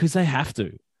because they have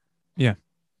to. Yeah.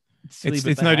 Silly,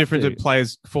 it's no different to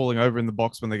players falling over in the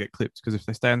box when they get clipped, because if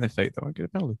they stay on their feet, they won't get a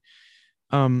penalty.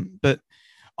 But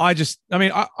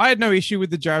I had no issue with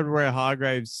the Jared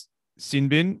Warrior-Hargraves sin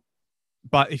bin,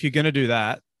 but if you're going to do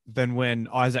that, then when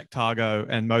Isaac Targo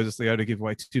and Moses Leota give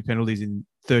away 2 penalties in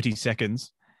 30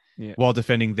 seconds while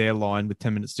defending their line with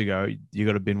 10 minutes to go, you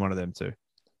got to bin one of them too.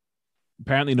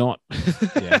 Apparently not.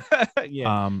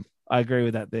 Yeah. I agree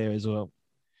with that there as well.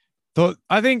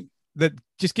 I think that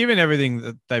just given everything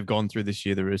that they've gone through this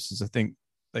year, the Roosters, I think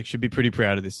they should be pretty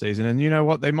proud of this season. And you know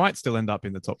what? They might still end up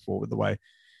in the top 4 with the way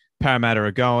Parramatta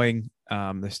are going.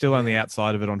 They're still only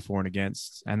outside of it on for and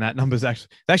against. And that number's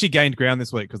actually gained ground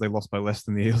this week because they lost by less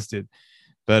than the Eels did.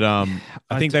 But I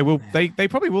think they will. They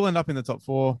probably will end up in the top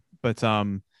 4. But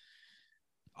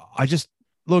I just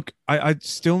don't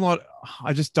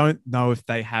know if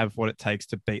they have what it takes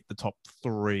to beat the top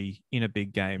 3 in a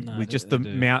big game with just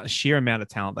the sheer amount of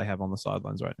talent they have on the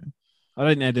sidelines right now. I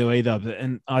don't know do either,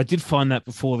 and I did find that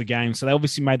before the game. So they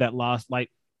obviously made that last late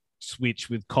switch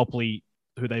with Copley,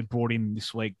 who they brought in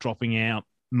this week, dropping out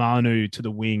Manu to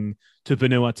the wing,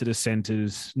 Tupanua to the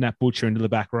centres, Nat Butcher into the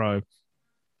back row.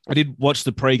 I did watch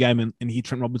the pre-game and hear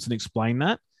Trent Robinson explain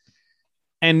that.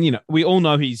 And, we all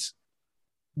know he's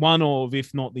one of,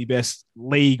 if not the best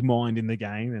league mind in the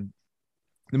game and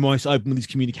the most open with his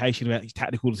communication about his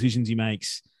tactical decisions he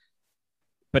makes.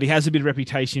 But he has a bit of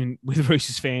reputation with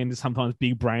Roosters fans sometimes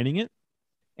big braining it.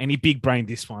 And he big brained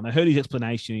this one. I heard his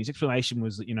explanation. His explanation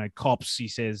was that, Cops, he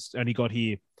says, only got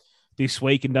here this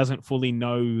week and doesn't fully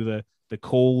know the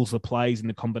calls, the plays and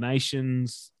the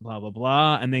combinations, blah, blah,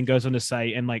 blah. And then goes on to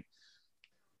say, and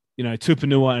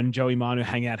Tupanua and Joey Manu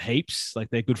hang out heaps. Like,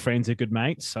 they're good friends, they're good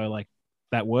mates. So,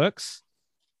 that works.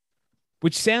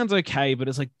 Which sounds okay, but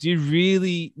it's like, do you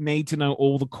really need to know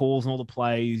all the calls and all the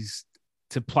plays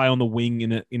to play on the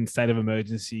wing in state of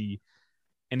emergency?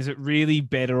 And is it really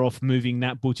better off moving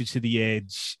Nat Butcher to the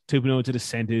edge, Tupanua to the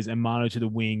centres, and Manu to the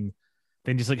wing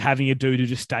than just having a dude who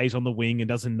just stays on the wing and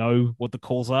doesn't know what the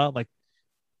calls are?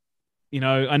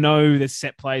 I know there's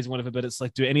set plays and whatever, but it's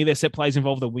like, do any of their set plays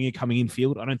involve the winger coming in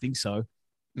field? I don't think so.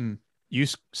 You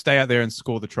stay out there and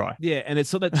score the try. Yeah, and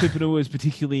it's not that Tupanua is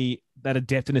particularly that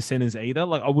adept in the centres either.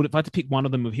 Like, if I had to pick one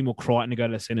of them, of him or Crichton to go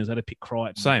to the centres, I'd have picked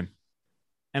Crichton. Same.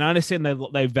 And I understand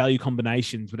they value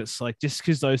combinations, but it's like, just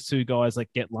because those two guys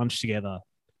get lunch together,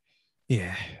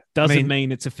 doesn't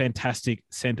mean it's a fantastic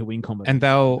centre wing combination.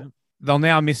 And they'll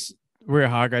now miss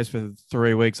Warrior-Hargraves for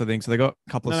 3 weeks, I think. So they got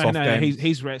a couple of soft games.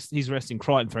 He's resting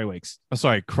Crichton 3 weeks. Oh,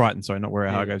 sorry, Crichton. Sorry, not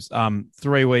Warrior-Hargraves.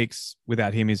 3 weeks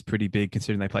without him is pretty big,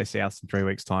 considering they play Souths in 3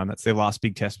 weeks' time. That's their last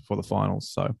big test before the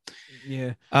finals. So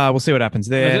we'll see what happens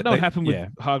there. It don't happen with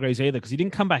Hargraves either, because he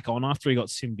didn't come back on after he got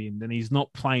sin binned, and he's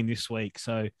not playing this week.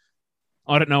 So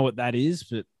I don't know what that is,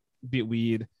 but a bit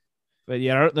weird. But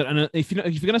and if you're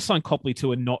going to sign Copley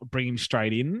to and not bring him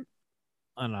straight in,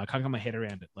 I don't know. I can't get my head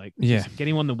around it. Just get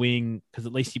him on the wing, because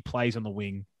at least he plays on the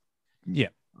wing. Yeah.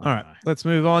 All right. Let's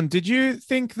move on. Did you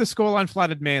think the scoreline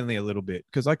flattered Manly a little bit?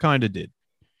 Because I kind of did.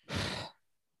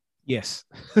 Yes.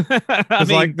 Because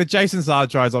the Jason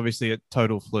Saad try is obviously a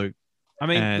total fluke. I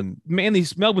mean,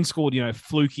 And Melbourne scored,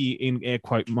 fluky in air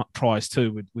quote tries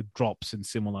too with drops and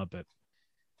similar, but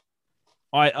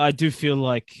I do feel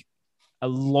like a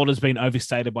lot has been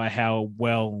overstated by how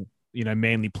well,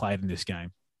 Manly played in this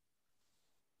game.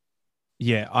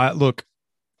 yeah, I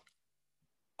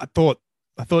thought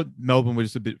Melbourne were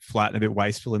just a bit flat and a bit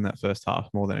wasteful in that first half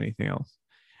more than anything else.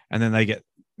 And then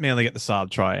Manly get the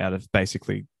Saab try out of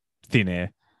basically thin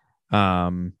air.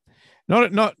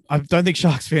 Not. I don't think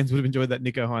Sharks fans would have enjoyed that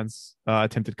Nico Hines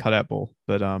attempted cutout ball,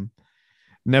 but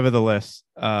nevertheless,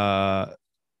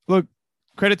 look,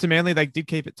 credit to Manly, they did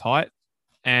keep it tight,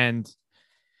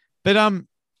 but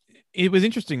it was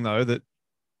interesting though that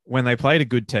when they played a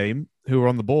good team who were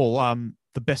on the ball,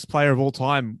 the best player of all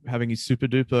time having his super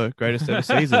duper greatest ever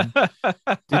season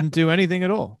didn't do anything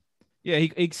at all. Yeah,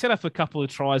 he set up a couple of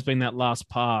tries, being that last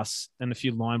pass and a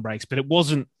few line breaks, but it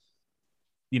wasn't,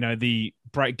 the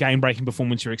game-breaking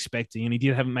performance you're expecting. And he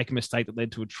did make a mistake that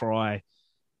led to a try.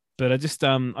 But I just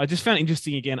found it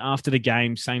interesting again after the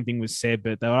game. Same thing was said,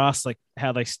 but they were asked like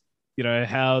how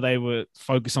they were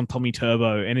focused on Tommy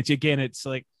Turbo, and it's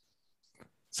like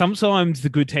sometimes the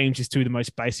good teams just do the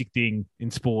most basic thing in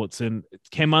sports. And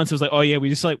Ken Munster was like, "Oh yeah, we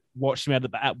just like watched him at the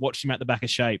back of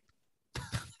shape."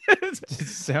 It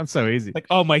sounds so easy. Like,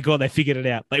 oh my god, they figured it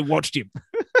out. They watched him.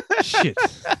 Shit.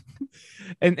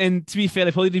 And to be fair,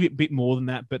 they probably did a bit more than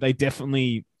that, but they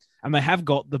definitely, and they have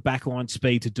got the backline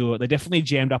speed to do it. They definitely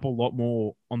jammed up a lot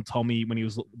more on Tommy when he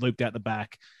was looped out the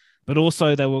back, but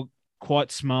also they were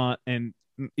quite smart. And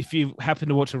if you happen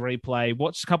to watch a replay,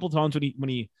 watch a couple of times when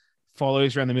he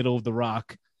follows around the middle of the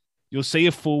ruck, you'll see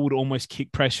a forward almost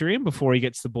kick pressure him before he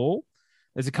gets the ball.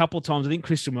 There's a couple of times, I think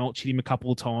Christian Welch hit him a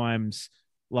couple of times.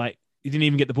 Like, he didn't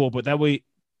even get the ball, but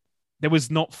there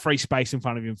was not free space in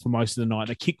front of him for most of the night.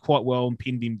 They kicked quite well and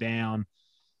pinned him down.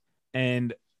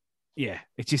 And yeah,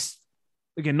 it's just,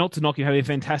 again, not to knock him, having a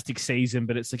fantastic season,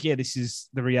 but it's like, yeah, this is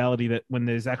the reality that when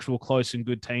there's actual close and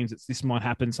good teams, this might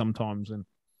happen sometimes. And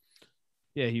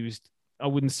yeah, I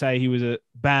wouldn't say he was a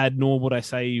bad, nor would I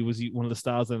say he was one of the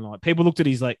stars of the night. People looked at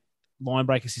his like line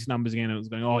break assist numbers again and it was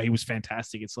going, oh, he was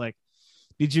fantastic. It's like,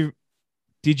 did you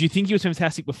think he was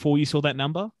fantastic before you saw that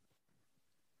number?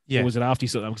 Yeah. Or was it after you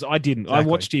saw that? Because I didn't. Exactly. I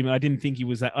watched him and I didn't think he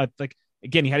was that.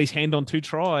 Again, he had his hand on 2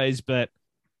 tries, but,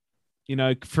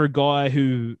 for a guy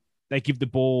who they give the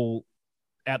ball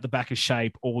out the back of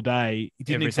shape all day, he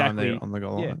didn't exactly on the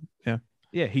goal line. Yeah.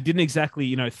 Yeah, he didn't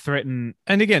exactly, threaten.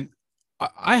 And again,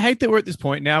 I hate that we're at this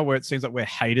point now where it seems like we're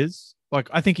haters. Like,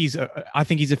 I think he's a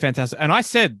fantastic. And I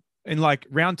said in like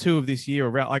round 2 of this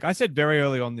year, I said very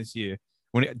early on this year,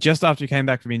 just after he came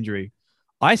back from injury,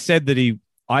 I said that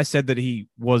he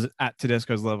was at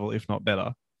Tedesco's level, if not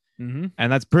better. Mm-hmm.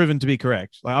 And that's proven to be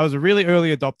correct. Like, I was a really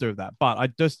early adopter of that, but I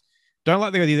just don't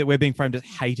like the idea that we're being framed as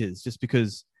haters just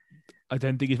because. I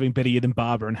don't think he's been better year than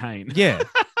Barber and Hayne. Yeah.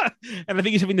 And I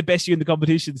think he's having the best year in the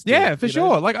competition still, yeah, for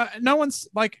sure. Like, no one's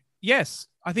like, yes,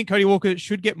 I think Cody Walker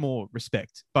should get more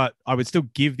respect, but I would still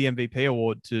give the MVP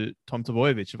award to Tom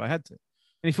Tavojevic if I had to.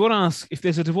 And if you want to ask, if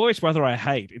there's a Tavojevic brother I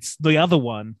hate, it's the other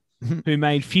one who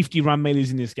made 50 run meters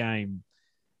in this game.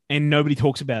 And nobody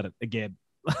talks about it again.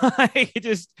 It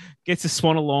just gets to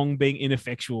swan along being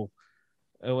ineffectual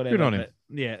or whatever. Good on him.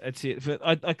 Yeah, that's it. But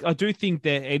I do think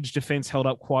their edge defense held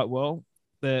up quite well.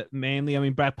 The Manly, I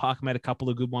mean, Brad Parker made a couple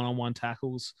of good one-on-one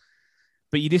tackles,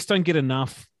 but you just don't get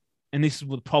enough. And this is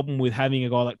the problem with having a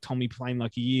guy like Tommy playing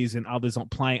like he is and others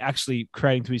not playing, actually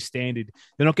creating to his standard.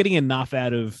 They're not getting enough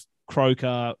out of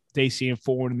Croker, DC, and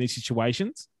Forward in these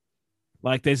situations.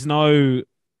 Like, there's no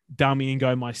dummy and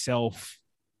go myself.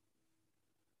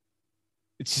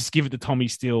 It's just give it to Tommy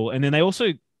still. And then they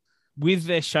also, with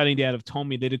their shutting down of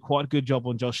Tommy, they did quite a good job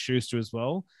on Josh Schuster as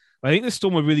well. But I think the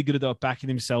Storm were really good at backing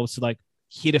themselves to like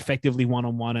hit effectively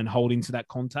one-on-one and hold into that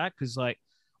contact. Because like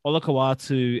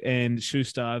Olakau'atu and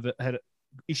Schuster have had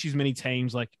issues many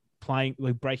teams like playing,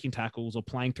 like breaking tackles or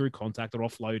playing through contact or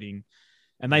offloading.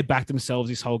 And they backed themselves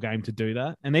this whole game to do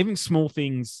that. And even small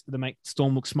things that make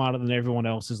Storm look smarter than everyone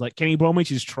else is like Kenny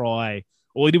Bromwich's try.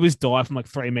 All he did was dive from like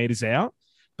 3 meters out.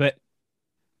 But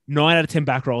 9 out of 10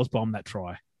 back rolls bomb that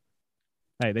try.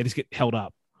 Hey, they just get held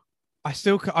up. I'm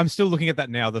still looking at that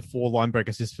now. The 4 line break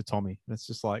assists for Tommy. That's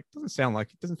just like,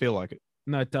 doesn't feel like it.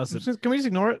 No, it doesn't. Can we just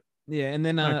ignore it? Yeah. And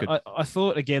then I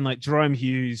thought again, like Jerome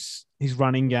Hughes, his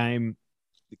running game,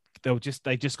 they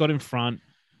just got in front,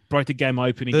 broke the game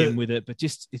open again with it, but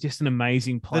it's just an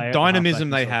amazing player. The dynamism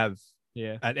they have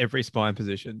yeah, at every spine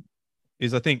position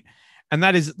is, I think, and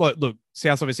that is, look,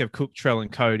 South obviously have Cook, Trell, and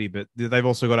Cody, but they've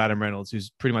also got Adam Reynolds, who's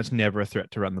pretty much never a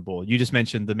threat to run the ball. You just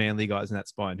mentioned the Manly guys in that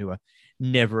spine who are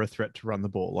never a threat to run the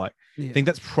ball. Like, I think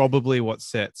that's probably what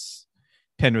sets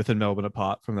Penrith and Melbourne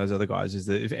apart from those other guys is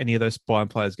that if any of those spine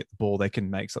players get the ball, they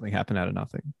can make something happen out of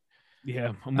nothing.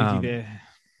 Yeah, I'm with you there.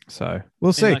 So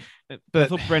we'll see. I but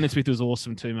thought Brendan Smith was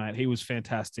awesome too, mate. He was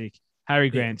fantastic.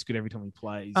 Harry Grant's good every time he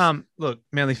plays. Look,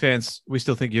 Manly fans, we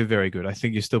still think you're very good. I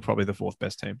think you're still probably the fourth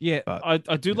best team. Yeah, but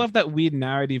I do love that weird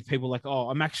narrative. People like, oh,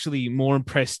 I'm actually more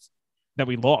impressed that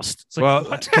we lost. It's like,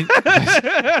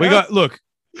 well, we got look.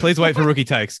 Please wait for rookie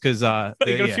takes because a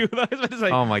few of those.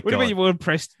 Like, oh my what do you god, mean you were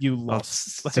impressed? You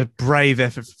lost. It's a brave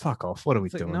effort. Fuck off. What are we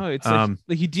doing? No, it's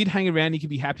like you did hang around. You could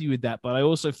be happy with that, but I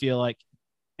also feel like,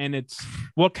 and it's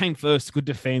what came first: good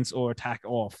defense or attack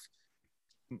off.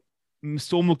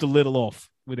 Storm looked a little off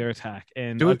with their attack,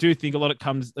 and I do think a lot of it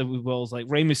comes as well as like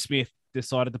Remus Smith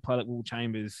decided to play like Will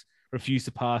Chambers, refused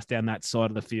to pass down that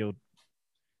side of the field.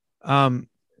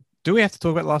 Do we have to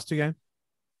talk about the last two games?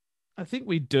 I think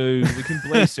we do. We can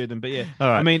blaze through them, but yeah. All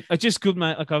right. I mean, it's just good,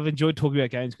 mate. Like I've enjoyed talking about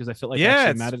games because I felt like they it's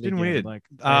actually mattered. been again. weird. Like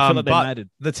I feel like they but mattered.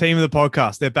 The team of the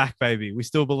podcast, they're back, baby. We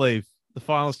still believe the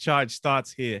finals charge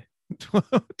starts here.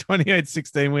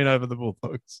 28-16 win over the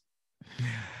Bulldogs.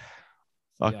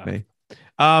 Fuck me.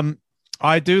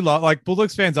 I do like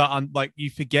Bulldogs fans are like you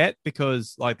forget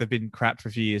because like they've been crap for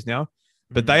a few years now,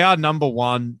 but they are number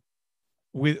one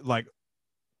with like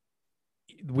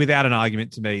without an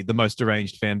argument to me the most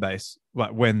deranged fan base.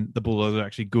 Like when the Bulldogs are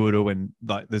actually good or when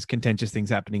like there's contentious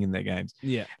things happening in their games.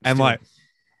 Yeah, and like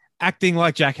acting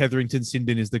like Jack Hetherington sin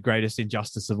bin is the greatest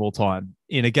injustice of all time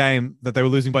in a game that they were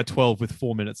losing by 12 with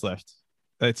 4 minutes left.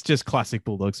 It's just classic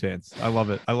Bulldogs fans. I love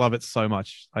it. I love it so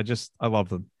much. I love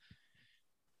them.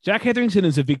 Jack Hetherington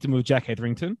is a victim of Jack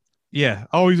Hetherington. Yeah.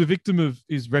 Oh, he's a victim of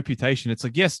his reputation. It's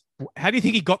like, yes. How do you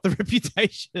think he got the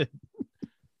reputation?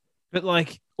 But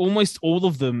like almost all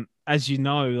of them, as you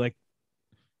know, like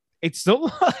it's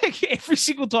not like every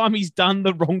single time he's done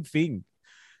the wrong thing.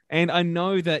 And I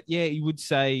know that, yeah, you would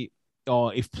say, oh,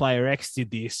 if player X did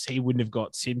this, he wouldn't have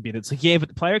got sin bin. It's like, yeah, but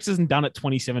the player X hasn't done it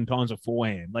 27 times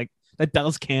beforehand. Like that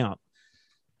does count.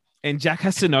 And Jack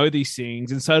has to know these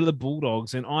things, and so do the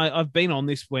Bulldogs. And I've been on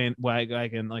this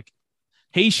wagon. Like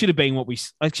he should have been what we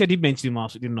actually I did mention him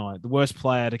last week, didn't I? The worst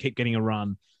player to keep getting a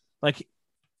run. Like,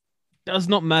 does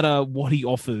not matter what he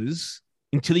offers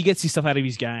until he gets his stuff out of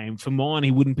his game. For mine,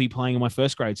 he wouldn't be playing on my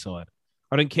first grade side.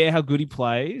 I don't care how good he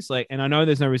plays. Like, and I know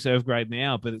there's no reserve grade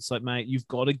now, but it's like, mate, you've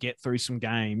got to get through some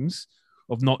games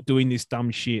of not doing this dumb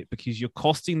shit because you're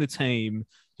costing the team,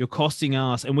 you're costing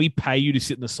us, and we pay you to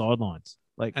sit in the sidelines.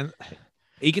 Like, and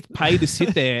he gets paid to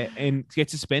sit there and get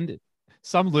suspended.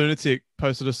 Some lunatic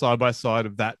posted a side by side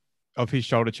of his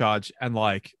shoulder charge, and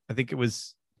like I think it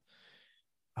was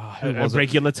a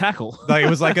regular tackle. Like it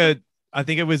was like I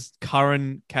think it was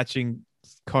Curran catching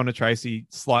Connor Tracy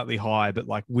slightly high, but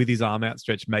like with his arm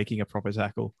outstretched, making a proper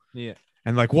tackle. Yeah,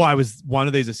 and like why was one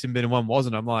of these a sin bin and one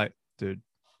wasn't? I'm like, dude,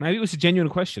 maybe it was a genuine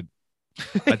question.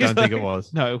 I don't think it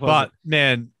was. No, it wasn't. But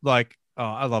man, like. Oh,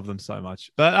 I love them so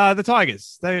much. But the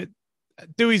Tigers,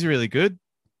 Dewey's really good.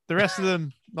 The rest of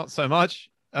them, not so much.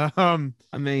 I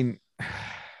mean,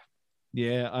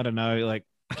 yeah, I don't know. Like,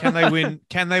 can they win?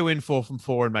 Can they win 4 from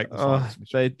 4 and make the finals?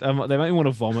 They make me want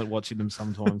to vomit watching them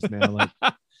sometimes now.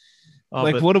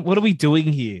 Like, what are we doing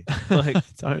here? Like,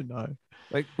 I don't know.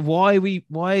 Like, why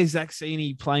is Zach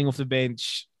Sini playing off the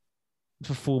bench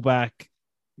for fullback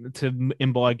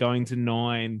and by going to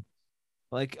 9?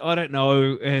 Like, I don't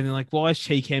know. And like, why is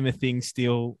Cheekham a thing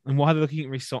still? And why are they looking at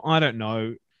Resign? I don't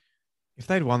know. If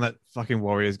they'd won that fucking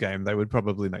Warriors game, they would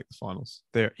probably make the finals.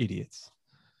 They're idiots.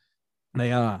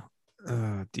 They are.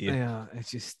 Oh, dear. They are. It's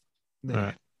just... All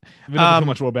right. We don't talk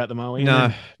much more about them, are we?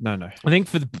 No. I think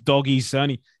for the Doggies, the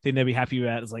only thing they'll be happy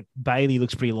about is like Bailey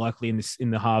looks pretty likely in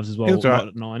the halves as well. He looked right.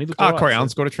 At 9. He looked Corey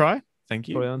Allen's got a try. Thank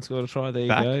you. Corey Allen's got a try. There you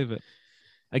go. But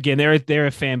again, they're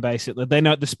a fan base. They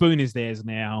know the spoon is theirs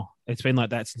now. It's been like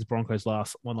that since Broncos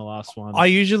won the last one. I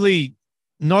usually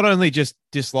not only just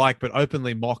dislike, but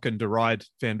openly mock and deride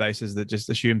fan bases that just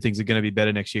assume things are going to be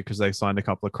better next year because they signed a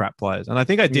couple of crap players. And I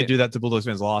think I did do that to Bulldogs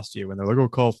fans last year when they were like, oh,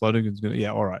 Cole Flanagan's going to...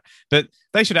 Yeah, all right. But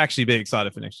they should actually be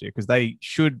excited for next year because they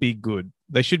should be good.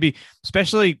 They should be,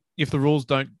 especially if the rules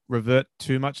don't revert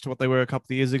too much to what they were a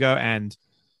couple of years ago and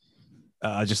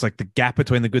just like the gap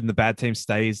between the good and the bad team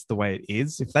stays the way it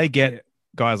is. If they get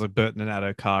guys like Burton and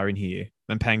Addo Carr in here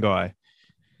and Pangai,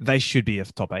 they should be a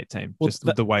top 8 team, just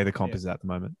with the way the comp is at the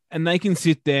moment. And they can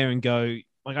sit there and go,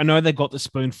 like, I know they got the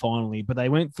spoon finally, but they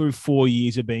went through 4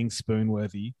 years of being spoon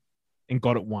worthy and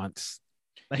got it once.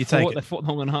 They fought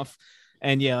long enough.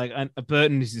 And yeah, like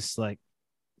Burton is just like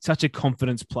such a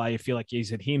confidence play. I feel like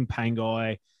he's at him,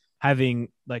 Pangai, having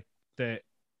like the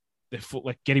foot,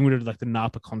 like getting rid of like the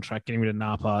Napa contract, getting rid of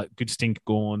Napa, good stink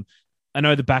gone. I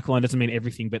know the back line doesn't mean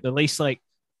everything, but at least like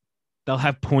they'll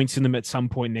have points in them at some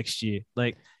point next year.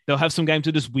 Like they'll have some games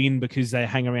to just win because they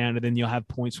hang around, and then you'll have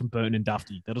points from Burton and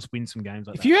Dufty. They'll just win some games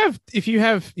like that. If you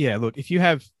have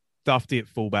Dufty at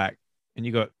fullback and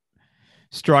you got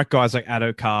strike guys like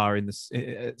Addo-Carr in this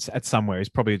at somewhere, he's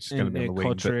probably just going to be on the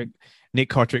wing. But Nick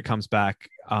Cotric comes back,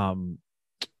 and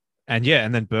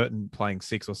then Burton playing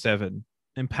 6 or 7.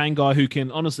 And Pangai, who can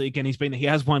honestly, again, he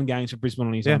has won games for Brisbane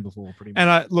on his own before, pretty much. And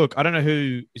I don't know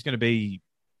who is going to be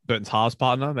Burton's halves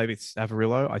partner. Maybe it's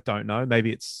Avarillo. I don't know.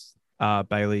 Maybe it's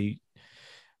Bailey.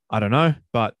 I don't know.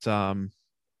 But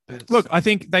look, I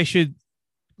think they should.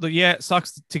 Look, yeah, it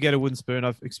sucks to get a wooden spoon.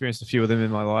 I've experienced a few of them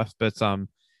in my life, but I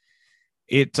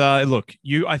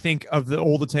think of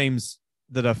all the teams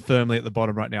that are firmly at the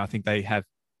bottom right now, I think they have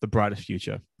the brightest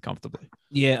future comfortably.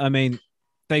 Yeah, I mean,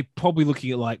 they probably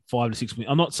looking at like 5 to 6 wins.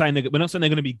 We're not saying they're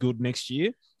going to be good next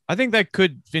year. I think they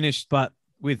could finish, but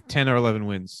with 10 or 11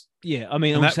 wins. Yeah, I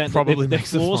mean, I'm saying probably the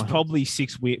floor's probably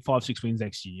 5, 6 wins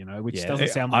next year. Which doesn't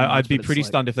sound like I'd be pretty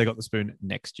stunned if they got the spoon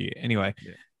next year. Anyway,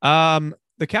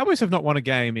 the Cowboys have not won a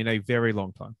game in a very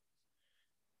long time,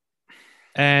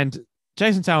 and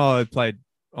Jason Taumalolo played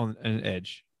on an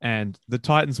edge, and the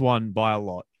Titans won by a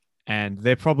lot, and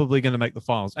they're probably going to make the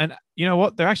finals. And you know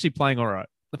what? They're actually playing all right.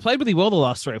 They played really well the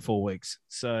last 3 or 4 weeks.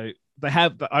 So they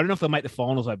have, I don't know if they'll make the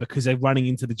finals though, because they're running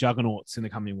into the juggernauts in the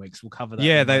coming weeks. We'll cover that.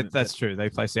 Yeah, that's true. They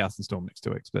play South and Storm next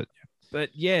 2 weeks, but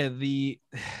the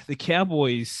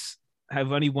Cowboys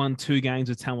have only won 2 games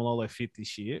with Taumalolo fit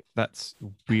this year. That's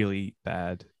really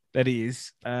bad. That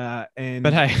is. But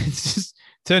hey, it's just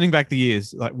turning back the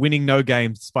years, like winning no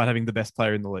games despite having the best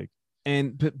player in the league.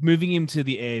 But moving him to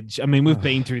the edge, I mean, we've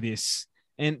been through this.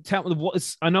 And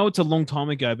I know it's a long time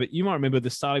ago, but you might remember the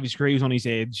start of his career, he was on his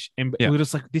edge. And we're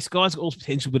just like, this guy's got all this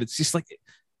potential, but it's just like, it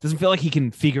doesn't feel like he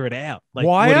can figure it out. Like,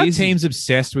 why are teams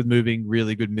obsessed with moving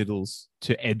really good middles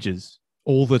to edges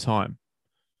all the time?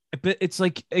 But it's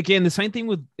like, again, the same thing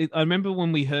with, I remember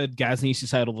when we heard Gazni used to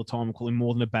say it all the time, call him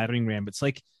more than a battering ram. But it's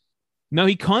like, no,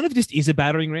 he kind of just is a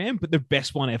battering ram, but the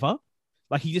best one ever.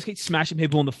 Like, he just keeps smashing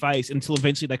people in the face until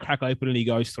eventually they crack open and he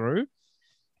goes through.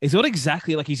 It's not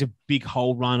exactly like he's a big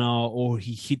hole runner or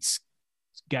he hits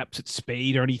gaps at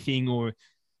speed or anything, or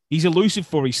he's elusive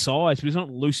for his size, but he's not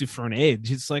elusive for an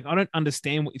edge. It's like, I don't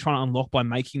understand what you're trying to unlock by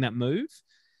making that move.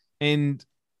 And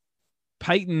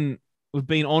Peyton, we've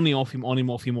been on him,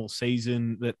 off him all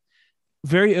season. That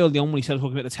very early on when he started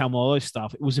talking about the Taumalolo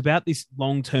stuff, it was about this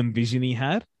long-term vision he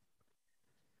had.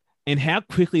 And how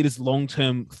quickly does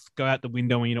long-term go out the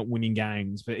window when you're not winning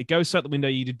games? But it goes out the window,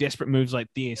 you do desperate moves like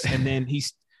this. And then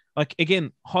he's like,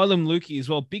 again, Hylam Lukey as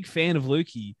well, big fan of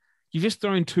Lukey. You've just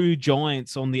thrown 2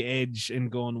 giants on the edge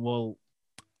and gone, well,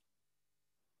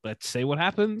 let's see what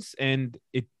happens. And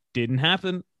it didn't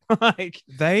happen. Like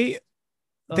their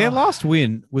last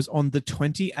win was on the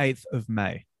 28th of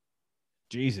May.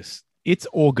 Jesus. It's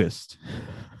August.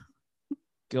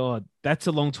 God, that's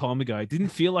a long time ago. It didn't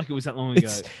feel like it was that long ago.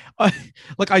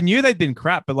 I knew they'd been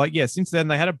crap, but since then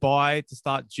they had a bye to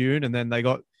start June, and then they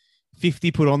got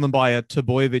 50 put on them by a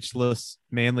Trbojevic-less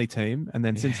Manly team. And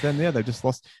then since then, they've just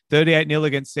lost 38-0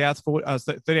 against South,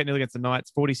 38-0 against the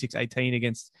Knights, 46-18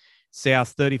 against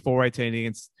South, 34-18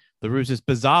 against the Roosters.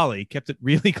 Bizarrely, kept it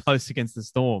really close against the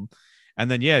Storm.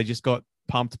 And then, just got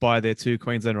pumped by their 2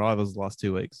 Queensland rivals the last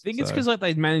 2 weeks. I think it's because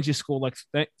they managed to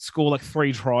score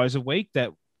 3 tries a week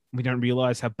that we don't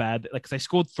realize how bad. Like they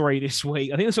scored 3 this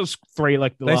week. I think this was 3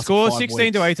 they scored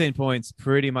 16 to 18 points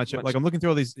pretty much. Like I'm looking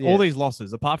through all these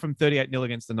losses. Apart from 38-0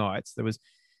 against the Knights, there was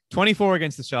 24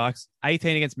 against the Sharks,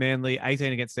 18 against Manly,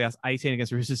 18 against South, 18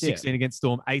 against Roosters, 16 against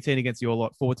Storm, 18 against your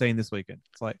lot, 14 this weekend.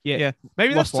 It's like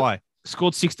maybe that's why.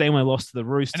 Scored 16 when they lost to the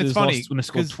Roosters. And it's funny when they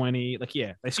scored 20.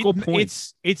 They scored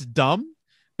points. It's dumb,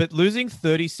 but losing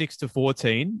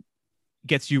 36-14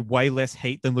 gets you way less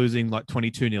heat than losing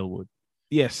 22-0 would.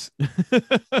 Yes,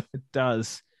 it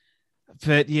does.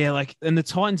 But and the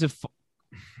Titans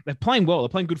they're playing well. They're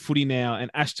playing good footy now, and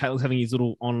Ash Taylor's having his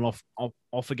little on and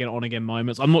off again, on again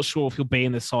moments. I'm not sure if he'll be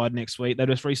in the side next week. They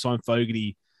just re-signed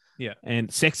Fogarty. Yeah,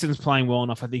 and Sexton's playing well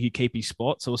enough. I think he'll keep his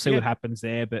spot. So we'll see what happens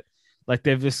there. But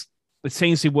it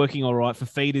seems to be working all right for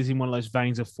Feeder's in one of those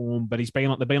veins of form. But they've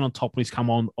been on top when he's come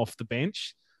on off the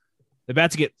bench. They're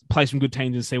about to play some good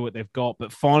teams and see what they've got.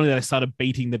 But finally, they started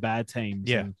beating the bad teams.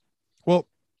 Yeah. Well,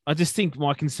 I just think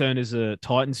my concern as a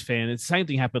Titans fan, the same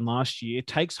thing happened last year. It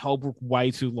takes Holbrook way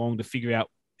too long to figure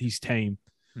out his team.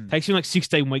 It takes him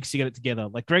 16 weeks to get it together.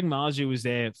 Like Greg Marzhew was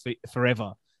there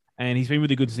forever, and he's been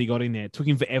really good since he got in there. It took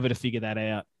him forever to figure that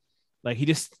out. Like he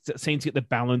just seems to get the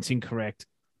balance incorrect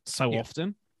so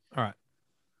often. All right.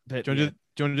 But, do you want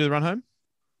to do the run home?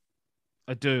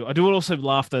 I do. I do also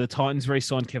laugh though. The Titans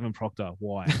re-signed Kevin Proctor.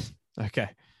 Why? Okay.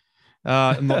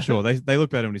 I'm not sure. They look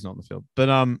better when he's not on the field. But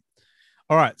all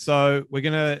right. So we're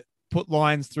gonna put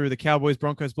lines through the Cowboys,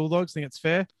 Broncos, Bulldogs. Think it's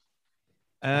fair.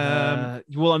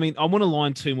 Well, I mean, I want to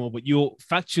line two more, but you're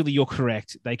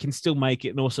correct. They can still make it,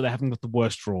 and also they haven't got the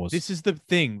worst draws. This is the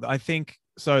thing. I think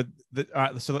so. All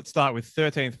right. So let's start with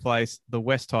 13th place, the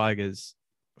West Tigers.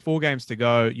 4 games to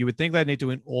go. You would think they'd need to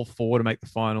win all 4 to make the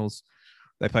finals.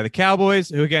 They play the Cowboys,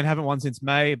 who again haven't won since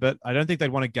May, but I don't think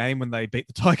they'd won a game when they beat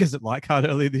the Tigers at Leichhardt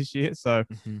earlier this year. So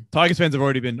Tigers fans have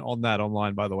already been on that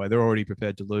online, by the way. They're already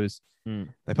prepared to lose.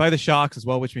 They play the Sharks as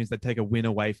well, which means they'd take a win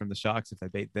away from the Sharks if they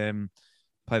beat them.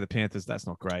 Play the Panthers, that's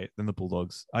not great. Then the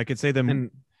Bulldogs. I could see them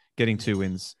getting 2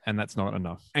 wins, and that's not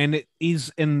enough. And it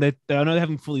is, and I know they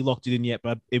haven't fully locked it in yet,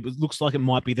 but it looks like it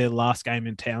might be their last game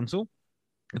in Townsville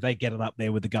if they get it up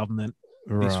there with the government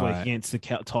this week against the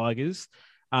Tigers.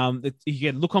 You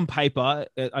can look on paper.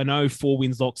 I know 4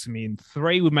 wins locks them in.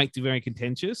 3 would make it very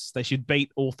contentious. They should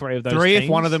beat all 3 of those. 3, teams. if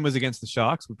one of them was against the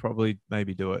Sharks, would probably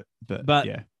maybe do it. But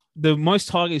yeah, the most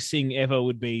Tigers thing ever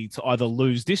would be to either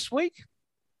lose this week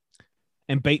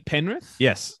and beat Penrith.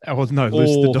 Yes. Or no,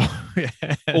 lose to the Dogs.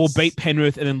 Yes. Or beat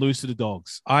Penrith and then lose to the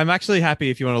Dogs. I'm actually happy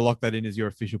if you want to lock that in as your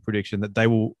official prediction that they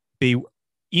will be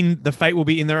the fate will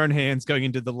be in their own hands going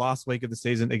into the last week of the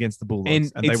season against the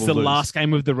Bulldogs. And it's they will the lose. last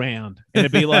game of the round. And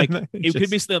it'd be like, it could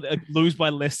be still lose by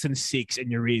less than 6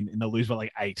 and you're in, and they'll lose by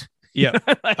like 8. Yeah.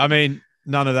 I mean,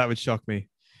 none of that would shock me.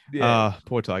 Yeah.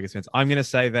 Poor Tigers fans. I'm going to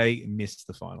say they missed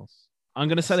the finals. I'm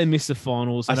going to say they missed the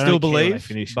finals. I still believe,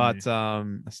 but I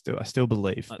still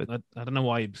believe. But I don't know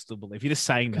why you still believe. You're just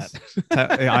saying that.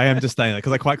 I am just saying that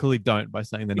because I quite clearly don't by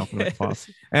saying they're not going to make the finals.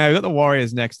 And we've got the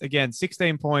Warriors next. Again,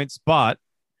 16 points, but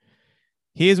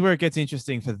here's where it gets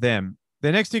interesting for them.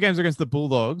 Their next 2 games are against the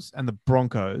Bulldogs and the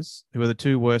Broncos, who are the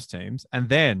 2 worst teams. And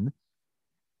then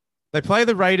they play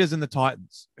the Raiders and the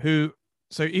Titans, who...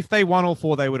 So if they won all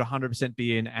 4, they would 100%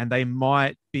 be in, and they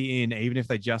might be in even if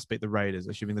they just beat the Raiders,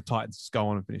 assuming the Titans just go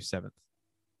on and finish 7th.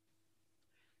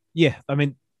 Yeah, I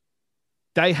mean,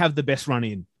 they have the best run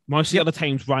in. Most of the other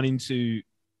teams run into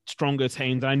stronger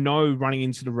teams. I know running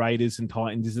into the Raiders and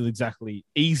Titans isn't exactly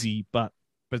easy, but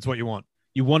it's what you want.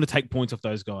 You want to take points off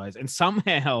those guys. And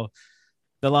somehow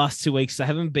the last 2 weeks, they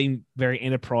haven't been very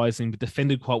enterprising, but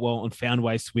defended quite well and found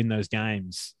ways to win those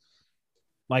games.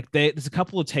 Like there's a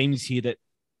couple of teams here that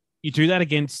you do that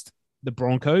against the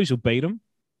Broncos, you'll beat them.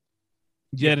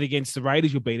 You do that against the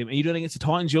Raiders, you'll beat them. And you do it against the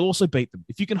Titans, you'll also beat them.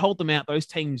 If you can hold them out, those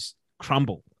teams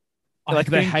crumble.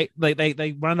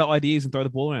 They run out of ideas and throw the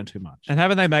ball around too much. And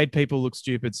haven't they made people look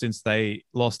stupid since they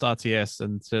lost RTS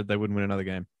and said they wouldn't win another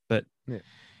game? But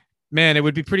man, it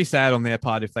would be pretty sad on their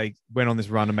part if they went on this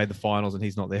run and made the finals and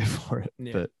he's not there for it.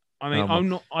 Yeah. But I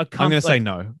mean, I'm going to say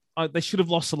no. They should have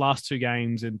lost the last 2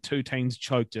 games and 2 teams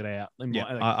choked it out.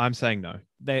 I'm saying no.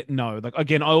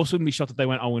 Again, I also wouldn't be shocked if they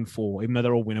went 0-4, even though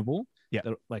they're all winnable. Yeah.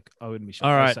 I wouldn't be shocked.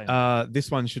 All right. This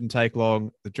one shouldn't take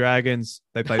long. The Dragons,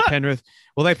 they play Penrith.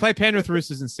 Well, they play Penrith,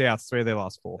 Roosters, and Souths, 3 of their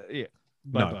last 4. Yeah.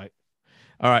 No.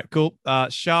 All right, cool.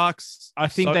 Sharks. I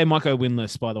think they might go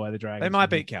winless, by the way, the Dragons. They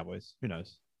might beat Cowboys. Who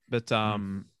knows? But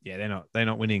they're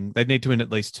not winning. They need to win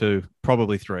at least 2,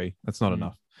 probably 3. That's not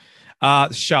enough.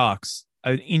 Sharks,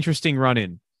 an interesting run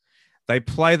in. They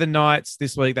play the Knights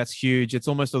this week. That's huge. It's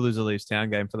almost a loser leaves town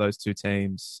game for those 2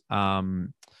 teams.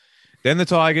 Then the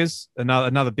Tigers,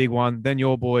 another big one. Then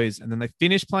your boys, and then they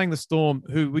finish playing the Storm,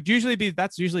 who would usually be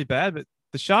that's usually bad, but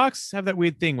the Sharks have that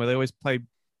weird thing where they always play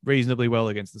reasonably well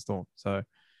against the Storm. So,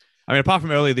 I mean, apart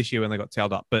from earlier this year when they got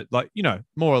tailed up, but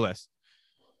more or less.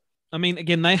 I mean,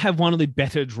 again, they have one of the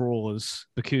better draws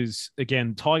because,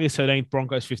 again, Tigers 13th,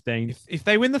 Broncos 15th. If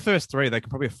they win the first 3, they can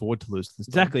probably afford to lose.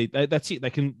 Exactly. That's it. They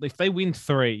can, if they win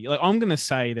 3, I'm going to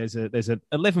say there's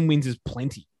 11 wins is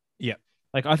plenty. Yeah.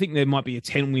 I think there might be a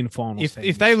 10-win final.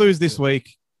 If they lose this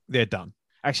week, they're done.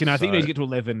 Actually, no, I think they need to get to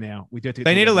 11 now.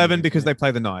 They need 11 because they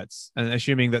play the Knights, and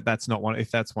assuming that's not one. If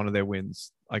that's one of their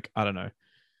wins, I don't know.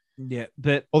 Yeah,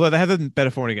 but although they have a better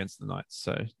form against the Knights,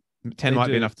 so 10 might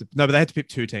be enough to. No, but they had to pick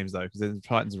 2 teams though because they're the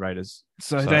Titans and Raiders.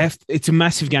 So they have. It's a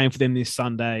massive game for them this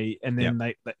Sunday, and then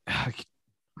I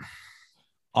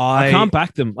can't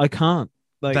back them. I can't.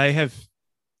 They have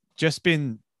just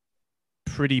been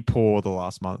pretty poor the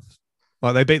last month.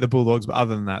 They beat the Bulldogs, but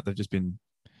other than that, they've just been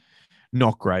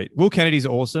not great. Will Kennedy's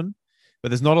awesome, but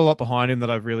there's not a lot behind him that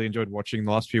I've really enjoyed watching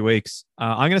the last few weeks.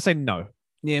 I'm going to say no.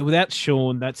 Yeah, without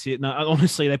Sean, that's it. No,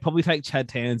 honestly, they probably take Chad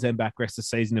Townsend back rest of the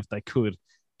season if they could,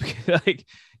 if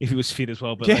he was fit as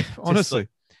well. But honestly,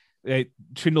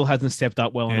 Trindle hasn't stepped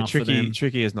up well enough for them.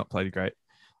 Tricky has not played great.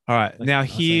 All right, now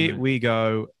here we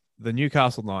go. The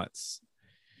Newcastle Knights.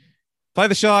 Play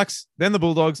the Sharks, then the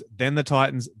Bulldogs, then the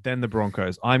Titans, then the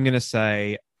Broncos. I'm going to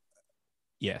say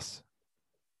yes.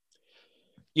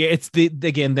 Yeah,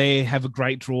 again, they have a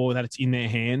great draw that it's in their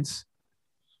hands.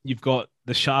 You've got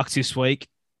the Sharks this week.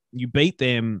 You beat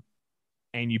them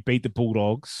and you beat the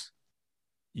Bulldogs.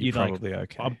 You're probably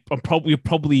okay. You're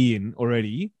probably in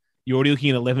already. You're already looking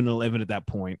at 11-11 at that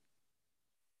point.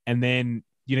 And then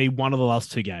you need one of the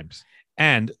last two games.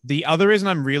 And the other reason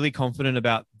I'm really confident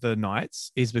about the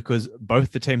Knights is because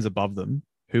both the teams above them,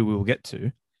 who we'll get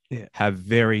to, have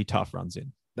very tough runs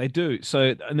in. They do.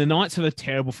 So, and the Knights have a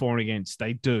terrible for and against.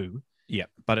 They do. Yeah,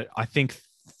 but I think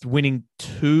winning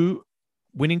two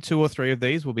or three of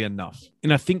these will be enough.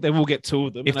 And I think they will get two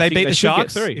of them. If they beat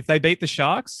the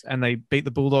Sharks, and they beat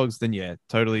the Bulldogs, then yeah,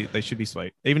 totally, they should be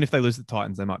sweet. Even if they lose the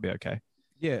Titans, they might be okay.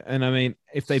 Yeah, and I mean,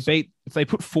 if they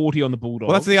put 40 on the Bulldogs,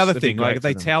 well, that's the other thing. Like if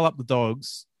they towel up the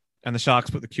Dogs and the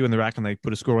Sharks put the Q in the rack and they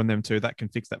put a score on them too, that can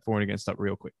fix that for and against up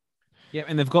real quick. Yeah,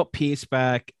 and they've got Pierce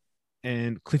back,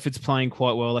 and Clifford's playing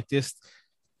quite well. Like just,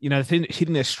 they're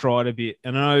hitting their stride a bit.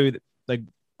 And I know that like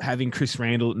having Chris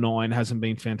Randall at 9 hasn't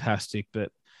been fantastic,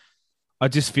 but I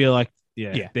just feel like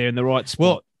they're in the right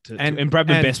spot. Well, and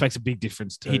Bradman Best makes a big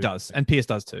difference too. He does, and Pierce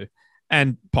does too.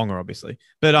 And Ponga, obviously.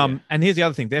 But and here's the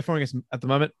other thing. They're for against at the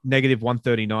moment,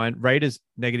 -139. Raiders,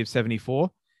 -74.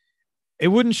 It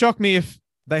wouldn't shock me if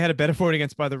they had a better for and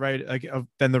against by the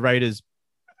than the Raiders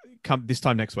come this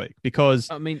time next week.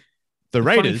 Because I mean, the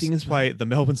Raiders play the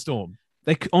Melbourne Storm.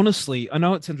 They honestly, I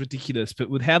know it sounds ridiculous, but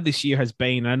with how this year has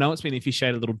been, I know it's been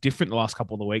officiated a little different the last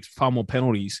couple of weeks, far more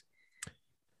penalties.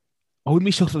 I wouldn't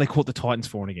be shocked if they caught the Titans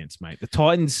for and against, mate. The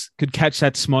Titans could catch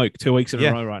that smoke 2 weeks in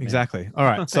a row right now. Exactly. All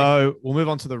right. So we'll move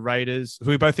on to the Raiders.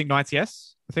 We both think Knights,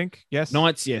 yes? I think, yes?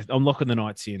 Knights, yeah. I'm locking the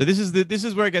Knights in. So this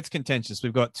is where it gets contentious.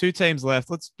 We've got two teams left.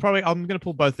 I'm going to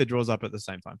pull both their draws up at the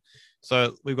same time.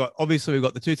 So we've got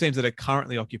the two teams that are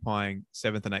currently occupying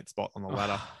 7th and 8th spot on the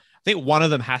ladder. I think one of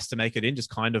them has to make it in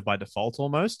just kind of by default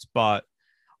almost, but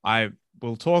I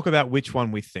will talk about which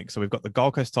one we think. So we've got the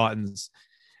Gold Coast Titans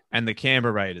and the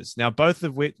Canberra Raiders. Now, both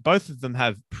of them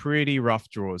have pretty rough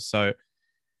draws. So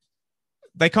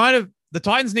the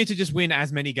Titans need to just win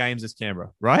as many games as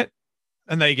Canberra, right?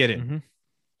 And they get in. Mm-hmm.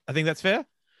 I think that's fair.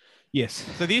 Yes.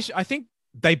 So the issue, I think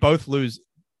they both lose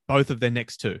both of their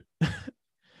next two.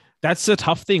 That's a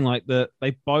tough thing. Like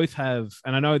they both have,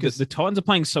 and I know that the Titans are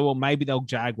playing so well. Maybe they'll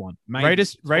jag one. Maybe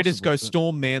Raiders go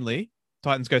Storm Manly.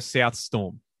 Titans go South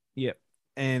Storm. Yep.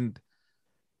 And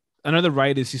I know the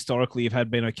Raiders historically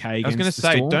have been okay against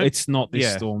the Storm. It's not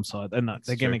this Storm side. They're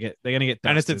they're gonna get dusted.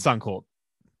 And it's at Suncorp.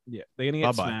 Yeah, they're gonna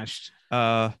get smashed.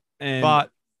 But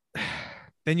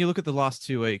then you look at the last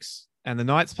 2 weeks, and the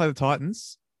Knights play the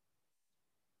Titans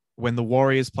when the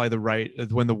Warriors play the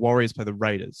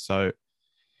Raiders. So,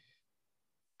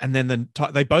 and then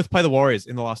they both play the Warriors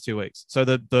in the last 2 weeks. So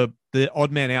the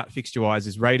odd man out fixture wise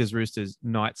is Raiders, Roosters,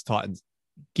 Knights, Titans.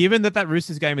 Given that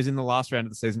Roosters game is in the last round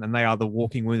of the season and they are the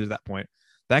walking wounded at that point,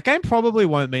 that game probably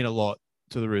won't mean a lot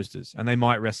to the Roosters, and they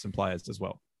might rest some players as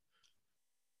well.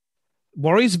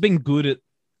 Warriors have been good at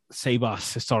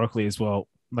Seabus historically as well.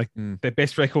 Like their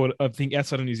best record, I think,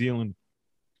 outside of New Zealand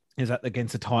is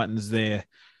against the Titans there.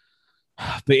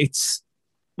 But it's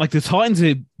like the Titans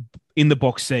are in the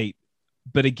box seat,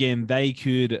 but again, they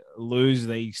could lose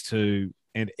these two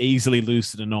and easily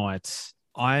lose to the Knights.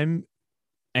 I'm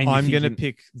going to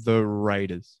pick the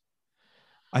Raiders.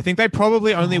 I think they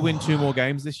probably only win 2 more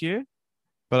games this year,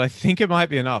 but I think it might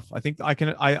be enough. I think I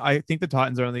think the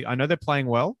Titans are I know they're playing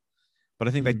well, but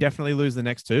I think they definitely lose the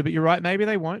next 2. But you're right, maybe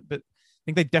they won't, but I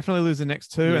think they definitely lose the next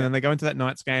 2, and then they go into that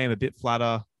Knights game a bit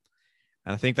flatter.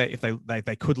 And I think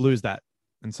they could lose that.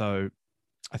 And so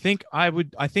I think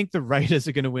the Raiders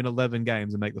are going to win 11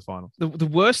 games and make the final. The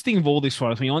worst thing of all this,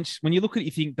 right? I mean, when you look at it,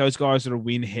 you think those guys that are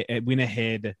win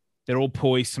ahead, they're all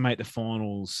poised to make the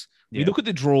finals. You look at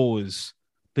the draws,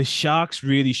 the Sharks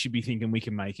really should be thinking we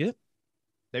can make it.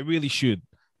 They really should.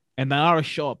 And they are a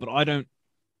shot, but I don't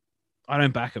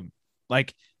back them.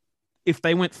 Like if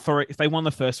they won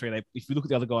the first 3, if you look at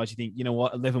the other guys, you think, you know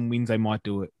what, 11 wins, they might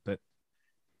do it, but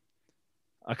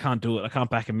I can't do it. I can't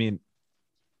back them in.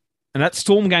 And that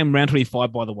Storm game, round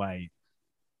 25, by the way,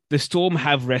 the Storm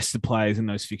have rested players in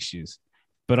those fixtures,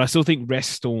 but I still think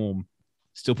rest Storm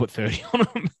still put 30 on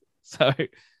them. So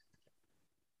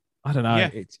I don't know. Yeah,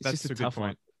 it's that's just a good tough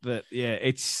point. one. But yeah,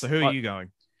 it's. So who are you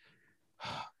going?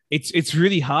 It's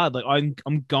really hard. Like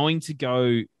I'm going to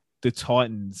go the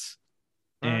Titans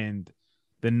and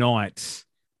the Knights.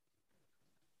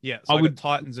 Yeah, so I would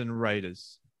Titans and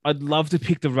Raiders. I'd love to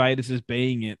pick the Raiders as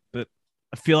being it, but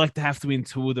I feel like they have to win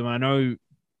 2 of them. I know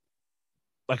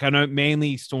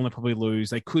Manly, Storm, they probably lose.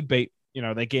 They could beat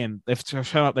again, they've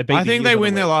shown up. They beat. I think they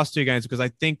win their last. last 2 games because I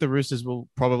think the Roosters will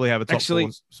probably have a top Actually,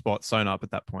 4 spot sewn up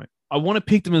at that point. I want to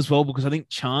pick them as well because I think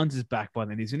Chance is back by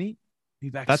then, isn't he?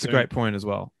 He's back. That's soon. a great point as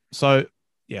well. So,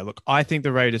 yeah, look, I think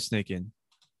the Raiders sneak in.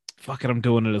 Fuck it, I'm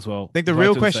doing it as well. I think the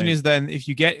real question is then if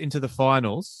you get into the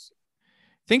finals,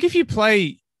 I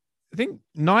think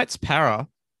Knights Para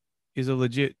is a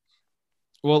legit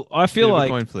Well, I feel bit of a like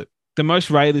coin flip. the most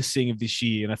Raiders thing of this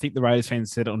year, and I think the Raiders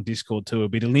fans said it on Discord too,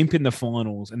 would be to limp in the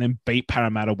finals and then beat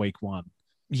Parramatta week 1.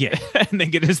 Yeah. And then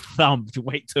get his thumped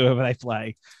week 2 whenever they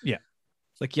play. Yeah.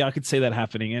 It's like, yeah, I could see that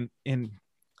happening. And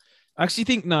I actually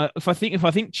think, no, if I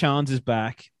think Chance is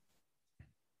back,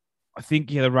 I think,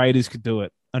 the Raiders could do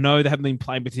it. I know they haven't been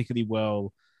playing particularly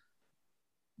well,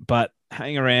 but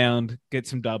hang around, get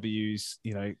some W's,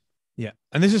 Yeah.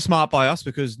 And this is smart by us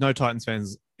because no Titans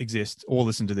fans exist or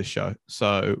listen to this show.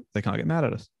 So they can't get mad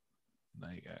at us.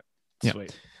 There you go. Yeah.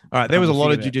 Sweet. All right. There was a lot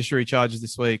of Figure it out. judiciary charges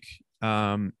this week.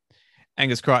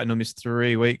 Angus Crichton will miss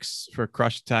 3 weeks for a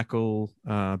crush tackle.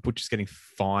 Butcher's getting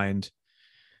fined.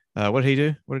 What did he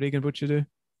do? What did Egan Butcher do?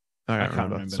 I can't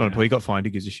remember. It's not important. He got fined.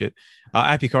 He gives a shit.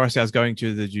 Api Coruscant is going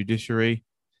to the judiciary.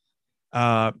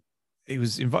 He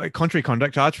was contrary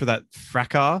conduct charge for that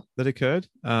fracas that occurred.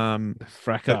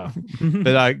 Fracas.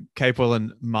 But Capewell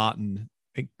and Martin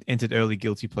entered early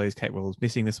guilty pleas. Capewell was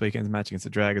missing this weekend's match against the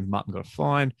Dragons. Martin got a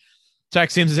fine. Jack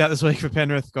Sims is out this week for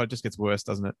Penrith. God, it just gets worse,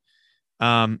 doesn't it?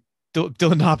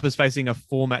 Dylan Harper's facing a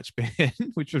 4-match ban,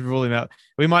 which would rule him out.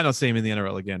 We might not see him in the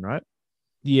NRL again, right?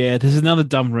 Yeah, there's another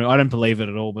dumb rule. I don't believe it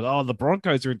at all. But the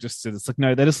Broncos are interested. It's like,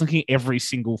 no, they're just looking every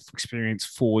single experience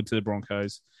forward to the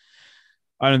Broncos.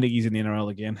 I don't think he's in the NRL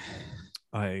again.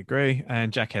 I agree.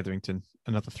 And Jack Hetherington,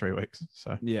 another 3 weeks.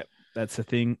 So yeah, that's the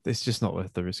thing. It's just not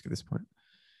worth the risk at this point.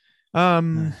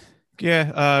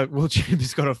 Will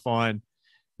Chambers got a fine.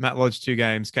 Matt Lodge 2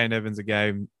 games, Kane Evans a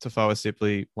game, Tafoa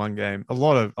Sipley 1 game. A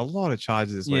lot of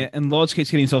charges this week. Yeah, and Lodge keeps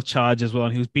getting himself charged as well,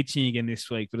 and he was bitching again this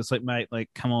week. But it's like, mate,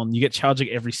 come on, you get charged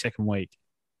every second week.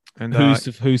 And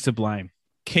who's to blame?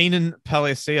 Keenan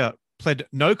Palacia pled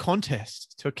no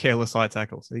contest to a careless eye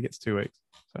tackle, so he gets 2 weeks.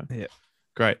 So yeah,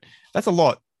 great. That's a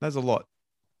lot. Anyway.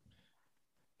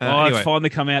 It's finally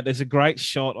come out. There's a great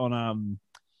shot on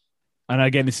and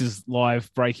again, this is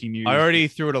live breaking news. I already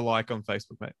threw it a like on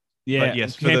Facebook, mate. Yeah, but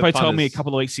yes. Campo told me a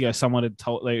couple of weeks ago someone had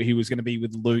told he was going to be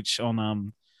with Luch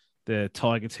on the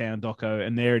Tiger Town doco,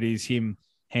 and there it is, him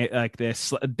they're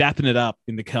dapping it up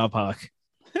in the car park.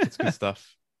 It's good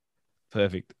stuff.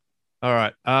 Perfect. All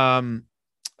right.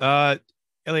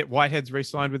 Elliot Whitehead's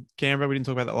re-signed with Canberra. We didn't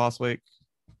talk about that last week.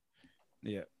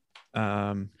 Yeah.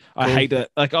 Cool. I hate that.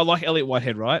 I like Elliot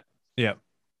Whitehead, right? Yeah.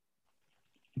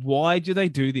 Why do they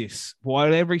do this? Why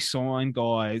do they re-sign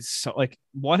guys? So,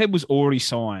 Whitehead was already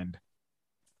signed,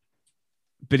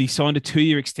 but he signed a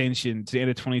 2-year extension to the end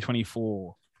of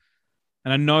 2024.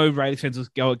 And I know Raiders fans will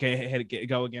go again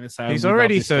and say he's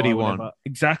already 31.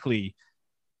 Exactly.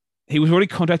 He was already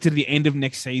contracted at the end of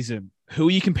next season. Who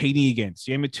are you competing against?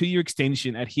 You have a 2-year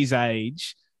extension at his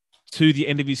age to the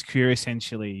end of his career,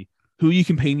 essentially. Who are you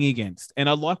competing against? And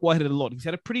I like Whitehead a lot. He's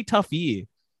had a pretty tough year.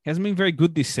 He hasn't been very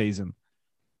good this season.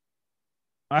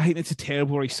 I think it's a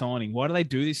terrible re-signing. Why do they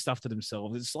do this stuff to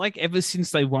themselves? It's like ever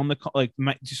since they won the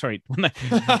won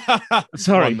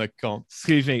the comp.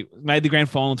 Excuse me, made the grand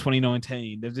final in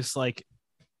 2019. They've just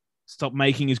stopped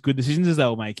making as good decisions as they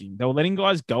were making. They were letting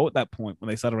guys go at that point when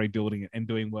they started rebuilding it and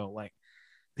doing well. Like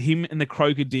him and the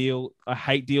Croker deal. I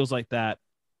hate deals like that.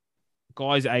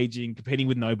 Guys aging, competing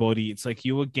with nobody. It's like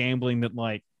you were gambling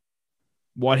that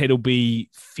Whitehead will be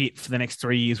fit for the next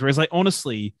 3 years. Whereas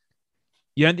honestly,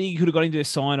 you don't think you could have got him to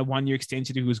sign a 1-year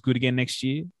extension if he was good again next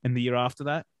year and the year after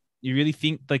that? You really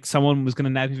think someone was going to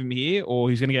nab him here or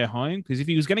he's going to go home? Because if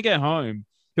he was going to go home,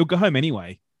 he'll go home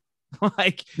anyway.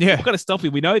 We've got to stop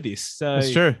him. We know this. So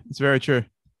it's true. It's very true.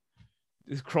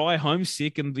 Just cry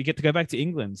homesick and we get to go back to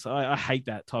England. So I hate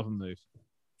that type of move.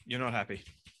 You're not happy.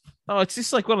 Oh, it's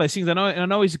just one of those things. I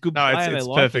know he's a good player. It's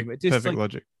perfect. Perfect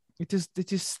logic. It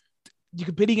just you're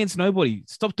competing against nobody.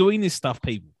 Stop doing this stuff,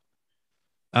 people.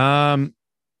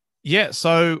 Yeah,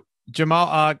 so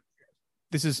Jamal,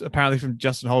 this is apparently from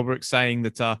Justin Holbrook saying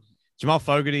that Jamal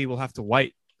Fogarty will have to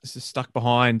wait. This is stuck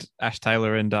behind Ash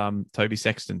Taylor and Toby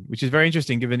Sexton, which is very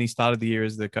interesting given he started the year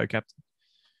as the co-captain.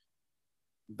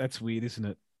 That's weird, isn't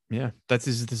it? Yeah, this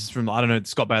is from, I don't know,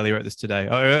 Scott Bailey wrote this today,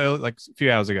 like a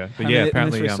few hours ago. But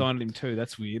apparently signed him too.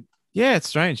 That's weird. Yeah, it's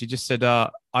strange. He just said, I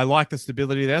like the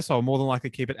stability there, so I'll more than likely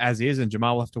keep it as is, and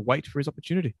Jamal will have to wait for his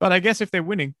opportunity. But I guess if they're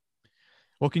winning,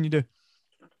 what can you do?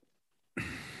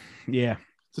 Yeah.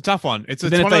 It's a tough one. It's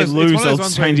if they lose, they'll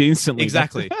change it instantly.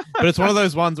 Exactly. But it's one of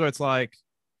those ones where it's like,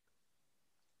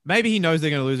 maybe he knows they're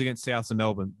going to lose against South and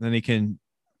Melbourne. Then he can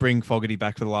bring Fogarty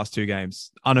back for the last 2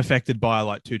 games, unaffected by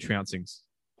like 2 trouncings.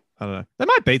 I don't know. They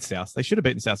might beat South. They should have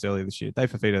beaten South earlier this year.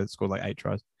 Dave Fafita scored like 8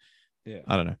 tries. Yeah.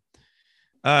 I don't know.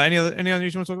 Any other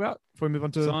news you want to talk about before we move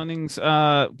on to signings?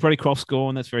 Brody Croft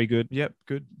scoring. That's very good. Yep,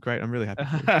 good, great. I'm really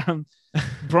happy.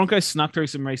 Broncos snuck through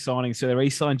some re-signings. So they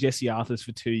re-signed Jesse Arthurs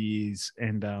for 2 years,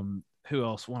 and who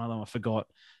else? One of them I forgot.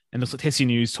 And it's like Tessie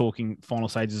News talking final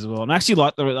stages as well. And I actually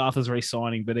like the Arthurs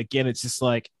re-signing, but again, it's just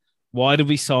like, why did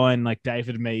we sign like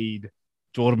David Mead,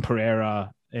 Jordan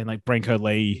Pereira, and like Branko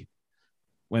Lee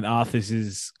when Arthurs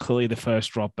is clearly the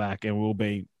first drop back and will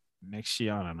be next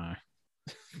year? I don't know.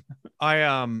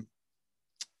 I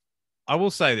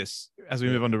will say this as we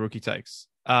move on to rookie takes.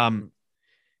 The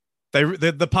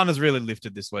punters really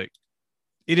lifted this week.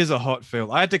 It is a hot field.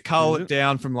 I had to cull it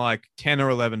down from like 10 or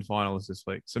 11 finalists this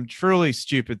week. Some truly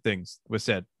stupid things were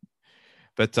said.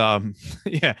 But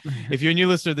yeah, if you're a new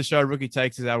listener to the show, Rookie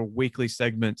Takes is our weekly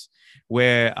segment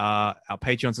where our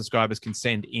Patreon subscribers can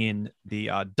send in the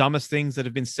dumbest things that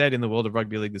have been said in the world of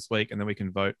rugby league this week, and then we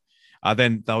can vote.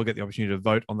 Then they'll get the opportunity to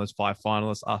vote on those 5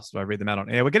 finalists. Us, I read them out on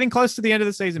air. We're getting close to the end of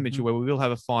the season, Mitchell, where we will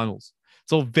have a finals.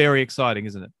 It's all very exciting,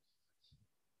 isn't it?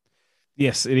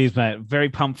 Yes, it is, mate. Very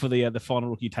pumped for the final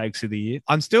Rookie Takes of the year.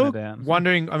 I'm still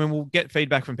wondering. I mean, we'll get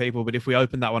feedback from people, but if we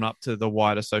open that one up to the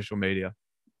wider social media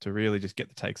to really just get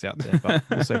the takes out there, but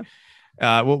we'll see.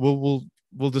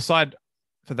 We'll decide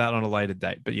for that on a later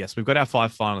date. But yes, we've got our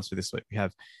 5 finalists for this week. We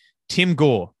have Tim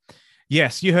Gore.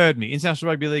 Yes, you heard me.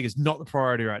 International Rugby League is not the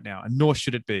priority right now, and nor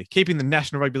should it be. Keeping the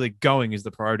National Rugby League going is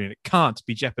the priority, and it can't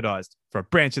be jeopardized for a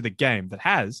branch of the game that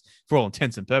has, for all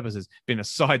intents and purposes, been a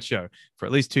sideshow for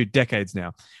at least 2 decades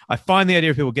now. I find the idea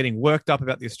of people getting worked up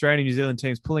about the Australian and New Zealand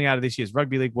teams pulling out of this year's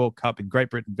Rugby League World Cup in Great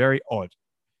Britain very odd.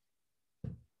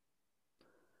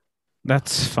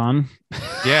 That's fun.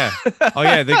 Yeah. Oh,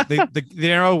 yeah. The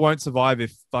NRL won't survive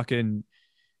if fucking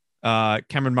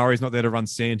Cameron Murray's not there to run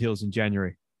Sandhills in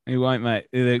January. He won't, mate.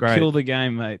 They'll kill the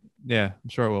game, mate. Yeah, I'm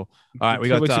sure it will. All right, we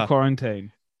got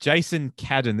quarantine. Jason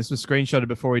Cadden. This was screenshotted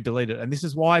before he deleted it. And this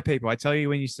is why, people, I tell you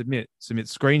when you submit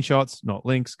screenshots, not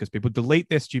links, because people delete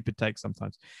their stupid takes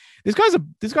sometimes. This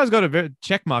guy's got a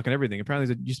check mark and everything.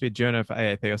 Apparently, he used to be a journo for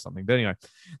AAP or something. But anyway,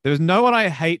 there was no one I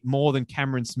hate more than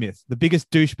Cameron Smith, the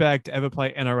biggest douchebag to ever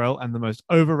play NRL and the most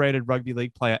overrated rugby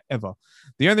league player ever.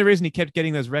 The only reason he kept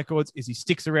getting those records is he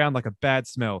sticks around like a bad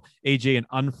smell, e.g. an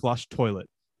unflushed toilet.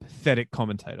 Pathetic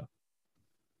commentator.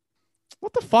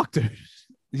 What the fuck, dude?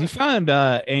 You found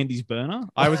Andy's burner?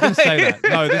 I was going to say that.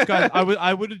 No, this guy.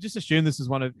 I would have just assumed this is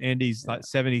one of Andy's like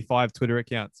 75 Twitter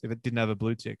accounts if it didn't have a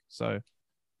blue tick. So,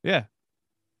 yeah,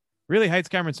 really hates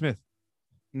Cameron Smith.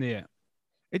 Yeah,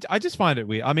 I just find it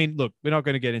weird. I mean, look, we're not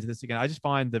going to get into this again. I just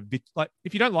find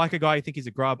if you don't like a guy, you think he's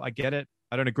a grub. I get it.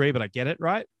 I don't agree, but I get it,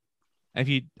 right? And if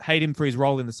you hate him for his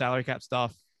role in the salary cap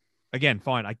stuff, again,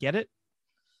 fine. I get it.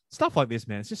 Stuff like this,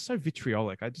 man, it's just so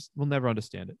vitriolic. I just will never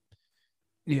understand it.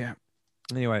 Yeah.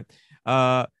 Anyway,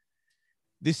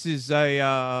 this is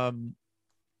in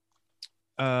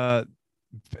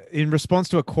response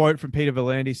to a quote from Peter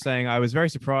V'landys saying, "I was very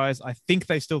surprised. I think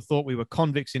they still thought we were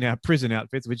convicts in our prison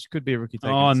outfits," which could be a rookie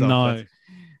take. Oh, no.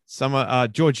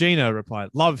 Georgina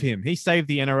replied, "Love him. He saved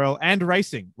the NRL and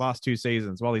racing last 2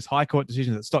 seasons, while his high court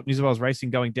decision that stopped New South Wales racing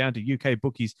going down to UK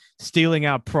bookies stealing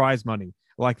our prize money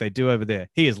like they do over there.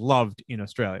 He is loved in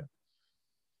Australia."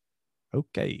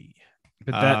 Okay.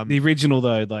 But the original,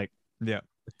 though, like, yeah,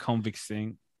 the convicts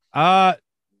thing.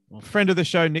 Friend of the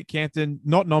show, Nick Campton,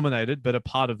 not nominated, but a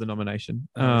part of the nomination.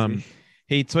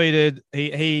 He tweeted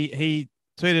he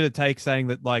tweeted a take saying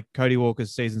that like Cody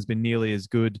Walker's season's been nearly as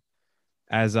good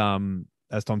as Tom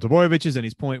Trbojevich's, and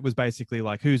his point was basically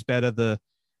like, who's better, the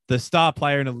star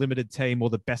player in a limited team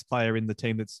or the best player in the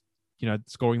team that's, you know,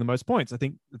 scoring the most points. I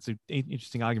think that's an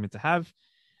interesting argument to have.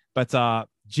 But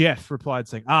Jeff replied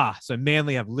saying, so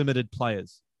Manly have limited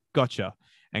players. Gotcha.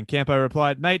 And Campo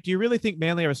replied, "Mate, do you really think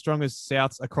Manly are as strong as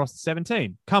Souths across the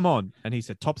 17? Come on." And he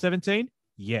said, "Top 17?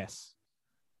 Yes."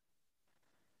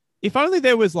 If only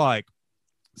there was like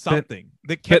something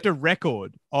that kept a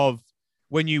record of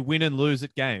when you win and lose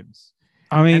at games.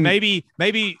 I mean, and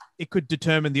maybe it could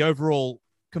determine the overall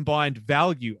combined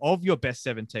value of your best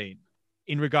 17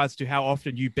 in regards to how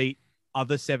often you beat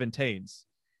other 17s.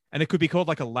 And it could be called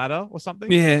like a ladder or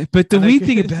something. Yeah, but the weird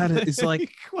thing about it is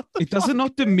like, it does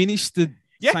not diminish the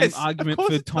same argument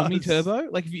for Tommy Turbo.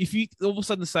 Like if you all of a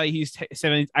sudden say he's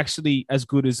 17 actually as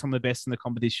good as some of the best in the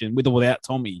competition with or without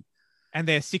Tommy. And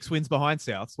they're 6 wins behind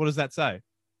Souths. What does that say?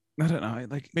 I don't know.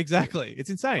 Like exactly. It's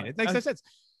insane. It makes no sense.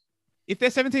 If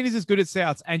their 17 is as good as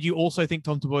Souths and you also think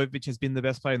Tom Trbojevic has been the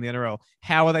best player in the NRL,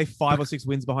 how are they 5 or 6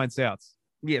 wins behind Souths?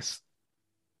 Yes.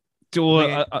 Or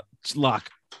I mean- luck.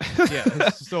 Yeah,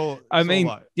 it's still. I mean,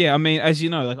 as you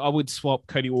know, like I would swap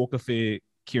Cody Walker for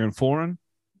Kieran Foran.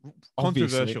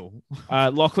 Obviously. controversial.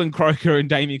 Lachlan Croker and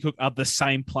Damien Cook are the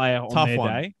same player on their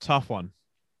day. Tough one.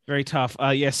 Very tough.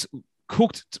 Yes,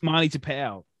 cooked Marty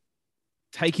Tapau.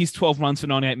 Take his 12 runs for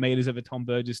 98 meters over Tom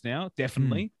Burgess now.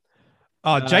 Definitely.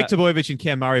 Jake Trbojevic and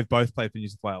Cam Murray have both played for New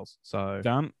South Wales. So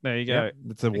Done. There you go. yep,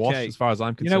 it's a wash as far as I'm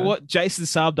You concerned. know what? Jason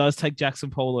Saab does take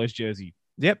Jackson Polo's jersey.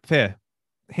 Yep, fair.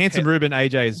 Handsome Ruben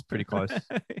AJ is pretty close.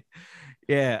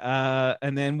 Yeah.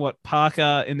 And then what?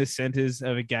 Parker in the centers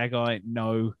over Gagai?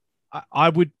 No. I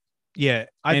would, yeah.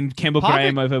 And Campbell Parker-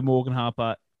 Graham over Morgan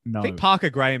Harper? No. I think Parker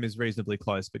Graham is reasonably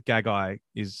close, but Gagai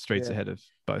is streets ahead of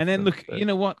both. And then look, you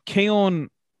know what? Keon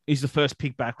is the first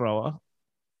pick back rower.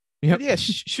 Yep. But yeah,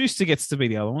 Schuster gets to be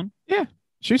the other one.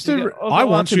 Schuster, Yeah, I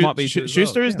want Archer might be too as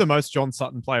Schuster well, is yeah. the most John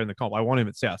Sutton player in the comp. I want him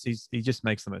at South. He just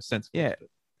makes the most sense. Yeah. It'll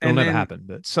And never then- happen.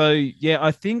 But So yeah,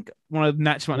 I think one of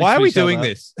Nats might. why are we next to each doing other.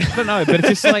 this? I don't know, but it's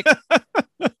just like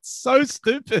It's so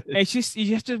stupid. it's just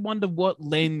you have to wonder what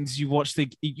lens you watch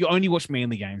you only watch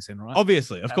Manly games then, right?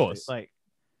 Obviously, of course. Like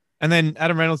And then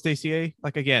Adam Reynolds DCE,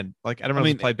 Adam Reynolds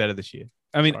mean, played better this year.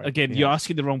 I mean, Sorry. again, Yeah. you're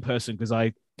asking the wrong person because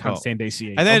I can't Oh. stand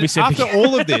DCE. And then Obviously, after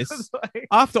all of this, like-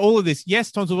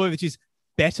 yes, Tom Trbojevic is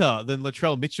better than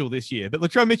Latrell Mitchell this year, but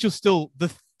Latrell Mitchell's still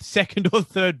the second or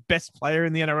third best player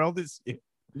in the NRL this year.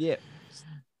 yeah,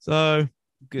 So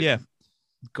good. yeah,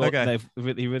 God, okay.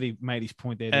 he really made his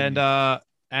point there.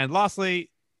 and lastly,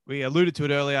 we alluded to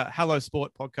it earlier. Hello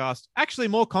Sport podcast. Actually,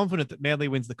 more confident that Manly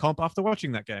wins the comp after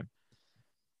watching that game.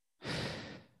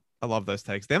 I love those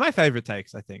takes. They're my favorite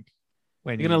takes. I think.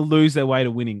 When they're going to lose their way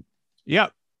to winning.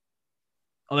 Yep.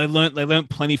 Oh, they learned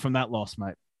plenty from that loss,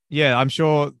 mate. Yeah, I'm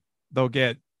sure they'll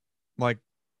get like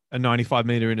a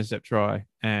 95-meter intercept try,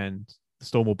 and the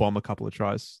Storm will bomb a couple of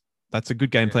tries. That's a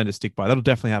good game plan to stick by. That'll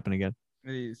definitely happen again.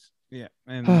 It is, yeah,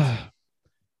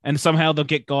 and somehow they'll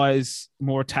get guys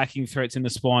more attacking threats in the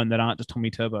spine that aren't just Tommy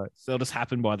Turbo. So they'll just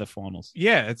happen by the finals.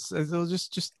 Yeah,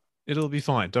 it'll be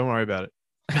fine. Don't worry about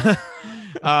it.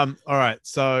 All right.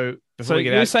 So before So we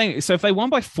get you're out, saying, so if they won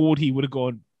by 40, he would have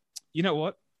gone, you know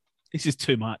what? This is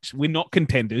too much. We're not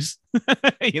contenders.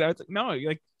 It's like, no,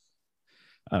 you're like,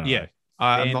 I don't know. yeah,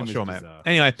 I'm Fandom not is sure, mate. bizarre.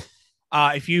 Anyway,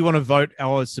 if you want to vote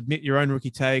or submit your own rookie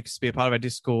takes, be a part of our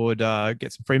Discord,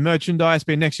 get some free merchandise,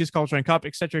 be in next year's Culture and Cup,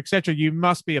 etc., you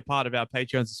must be a part of our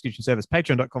Patreon subscription service,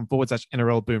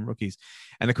 patreon.com/NRL Boom Rookies.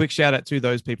 And a quick shout out to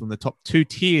those people in the top 2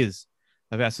 tiers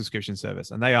of our subscription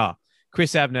service. And they are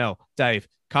Chris Abnell, Dave,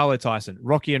 Carlo Tyson,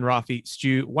 Rocky and Rafi,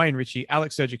 Stu, Wayne Ritchie,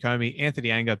 Alex Sergicomi,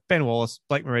 Anthony Anger, Ben Wallace,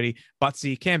 Blake Moretti,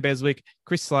 Butsy, Cam Beswick,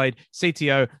 Chris Slade,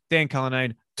 CTO, Dan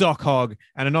Cullinane, Doc Hogg,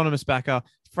 an anonymous backer,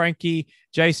 Frankie,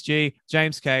 Jace G,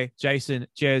 James K, Jason,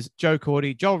 Jez, Joe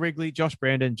Cordy, Joel Wrigley, Josh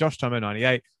Brandon, Josh Tomo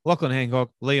 98, Lachlan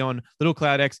Hancock, Leon, Little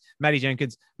Cloud X, Matty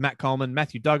Jenkins, Matt Coleman,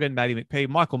 Matthew Duggan, Matty McPhee,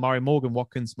 Michael Murray, Morgan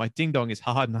Watkins, My Ding Dong is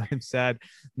Hard and I Am Sad,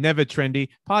 Never Trendy,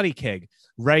 Party Keg,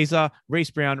 Razor,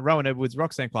 Reese Brown, Rowan Edwards,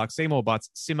 Roxanne Clark, Seymour Butts,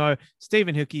 Simo,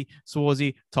 Stephen Hookie,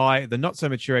 Swarzy, Ty, the Not So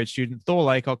Mature Age Student, Thor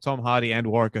Laycock, Tom Hardy, and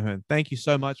Warwick Ahern. Thank you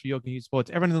so much for your continued support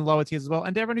to everyone in the lower tiers as well,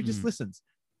 and to everyone who just listens.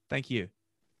 Thank you.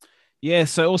 Yeah.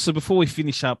 So also before we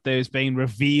finish up, there's been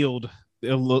revealed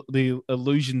the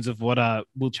illusions of what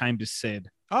Will Chambers said.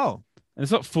 Oh, And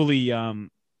it's not fully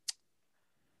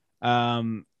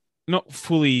not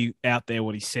fully out there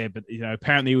what he said, but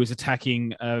apparently he was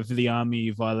attacking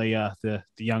Viliami Vailea, the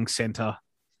young center.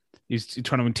 He was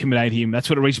trying to intimidate him. That's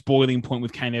what it reached boiling point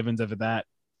with Kane Evans over that.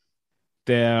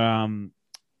 There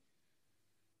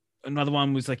another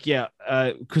one was like,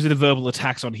 because of the verbal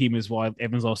attacks on him is why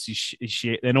Evans lost his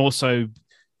shit. And also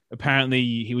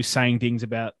apparently he was saying things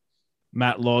about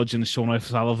Matt Lodge and Sean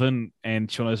O'Sullivan and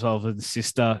Sean O'Sullivan's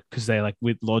sister, because they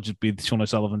with Lodge with Sean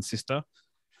O'Sullivan's sister.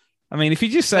 I mean, if you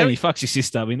just say he fucks your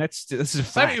sister, I mean, that's just a say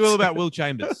fact. what you will about Will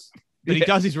Chambers, but he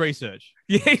does his research.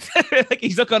 Yeah,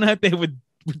 he's not going out there with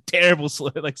terrible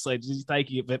sledges. He's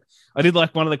taking it. But I did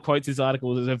like one of the quotes in this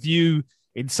article. There's a view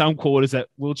in some quarters that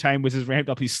Will Chambers has ramped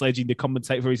up his sledging to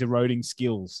compensate for his eroding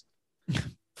skills.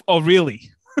 Oh, really?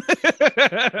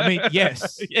 I mean,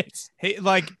 yes. Yes. He's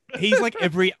like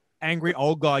every angry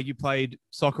old guy you played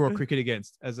soccer or cricket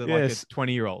against as a Yes.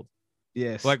 20-year-old.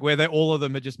 Yes. Where all of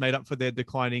them are just made up for their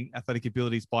declining athletic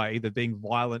abilities by either being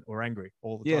violent or angry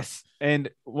all the time. yes. And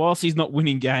whilst he's not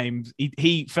winning games,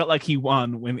 he felt like he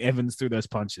won when Evans threw those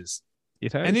punches.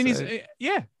 And then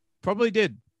probably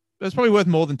did. It was probably worth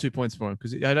more than 2 points for him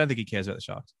because I don't think he cares about the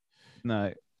Sharks.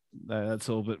 No. No, that's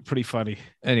all, but pretty funny.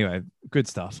 Anyway, good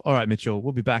stuff. All right, Mitchell,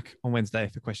 we'll be back on Wednesday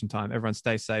for question time. Everyone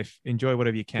stay safe. Enjoy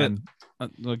whatever you can.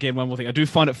 Again, one more thing. I do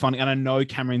find it funny, and I know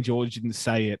Cameron George didn't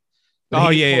say it. Oh,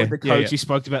 yeah. The coach, he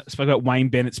spoke about Wayne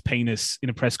Bennett's penis in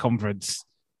a press conference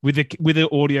with the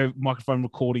audio microphone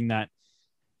recording that,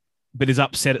 but is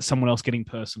upset at someone else getting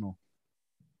personal.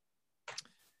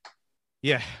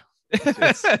 Yeah.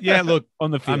 Yeah, look,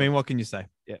 on the field. I mean, what can you say?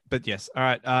 Yeah, but yes. All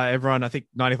right, everyone, I think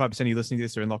 95% of you listening to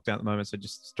this are in lockdown at the moment, so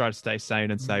just try to stay sane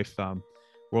and safe.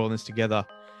 We're all in this together.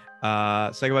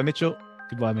 Say goodbye, Mitchell.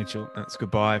 Goodbye, Mitchell. That's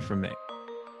goodbye from me.